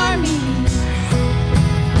armies.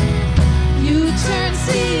 You turn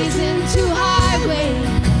seas into highways.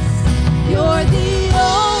 You're the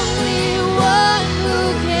only one who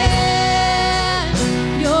can.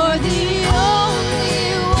 You're the only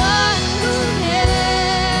one who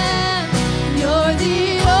can. You're the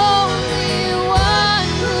only one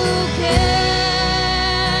who can.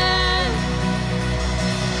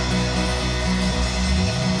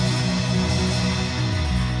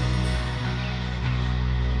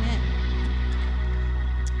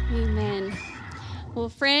 Amen. Well,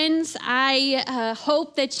 friends, I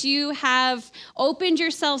hope that you have opened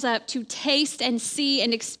yourselves up to taste and see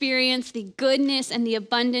and experience the goodness and the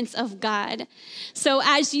abundance of God. So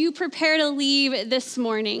as you prepare to leave this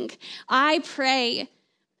morning, I pray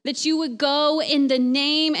that you would go in the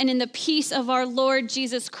name and in the peace of our Lord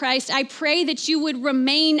Jesus Christ. I pray that you would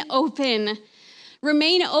remain open.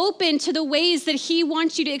 Remain open to the ways that he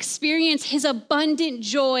wants you to experience his abundant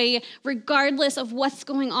joy, regardless of what's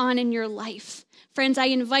going on in your life. Friends, I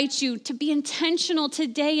invite you to be intentional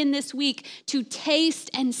today and this week to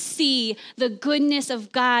taste and see the goodness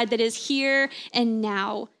of God that is here and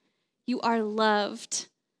now. You are loved.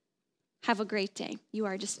 Have a great day. You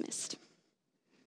are dismissed.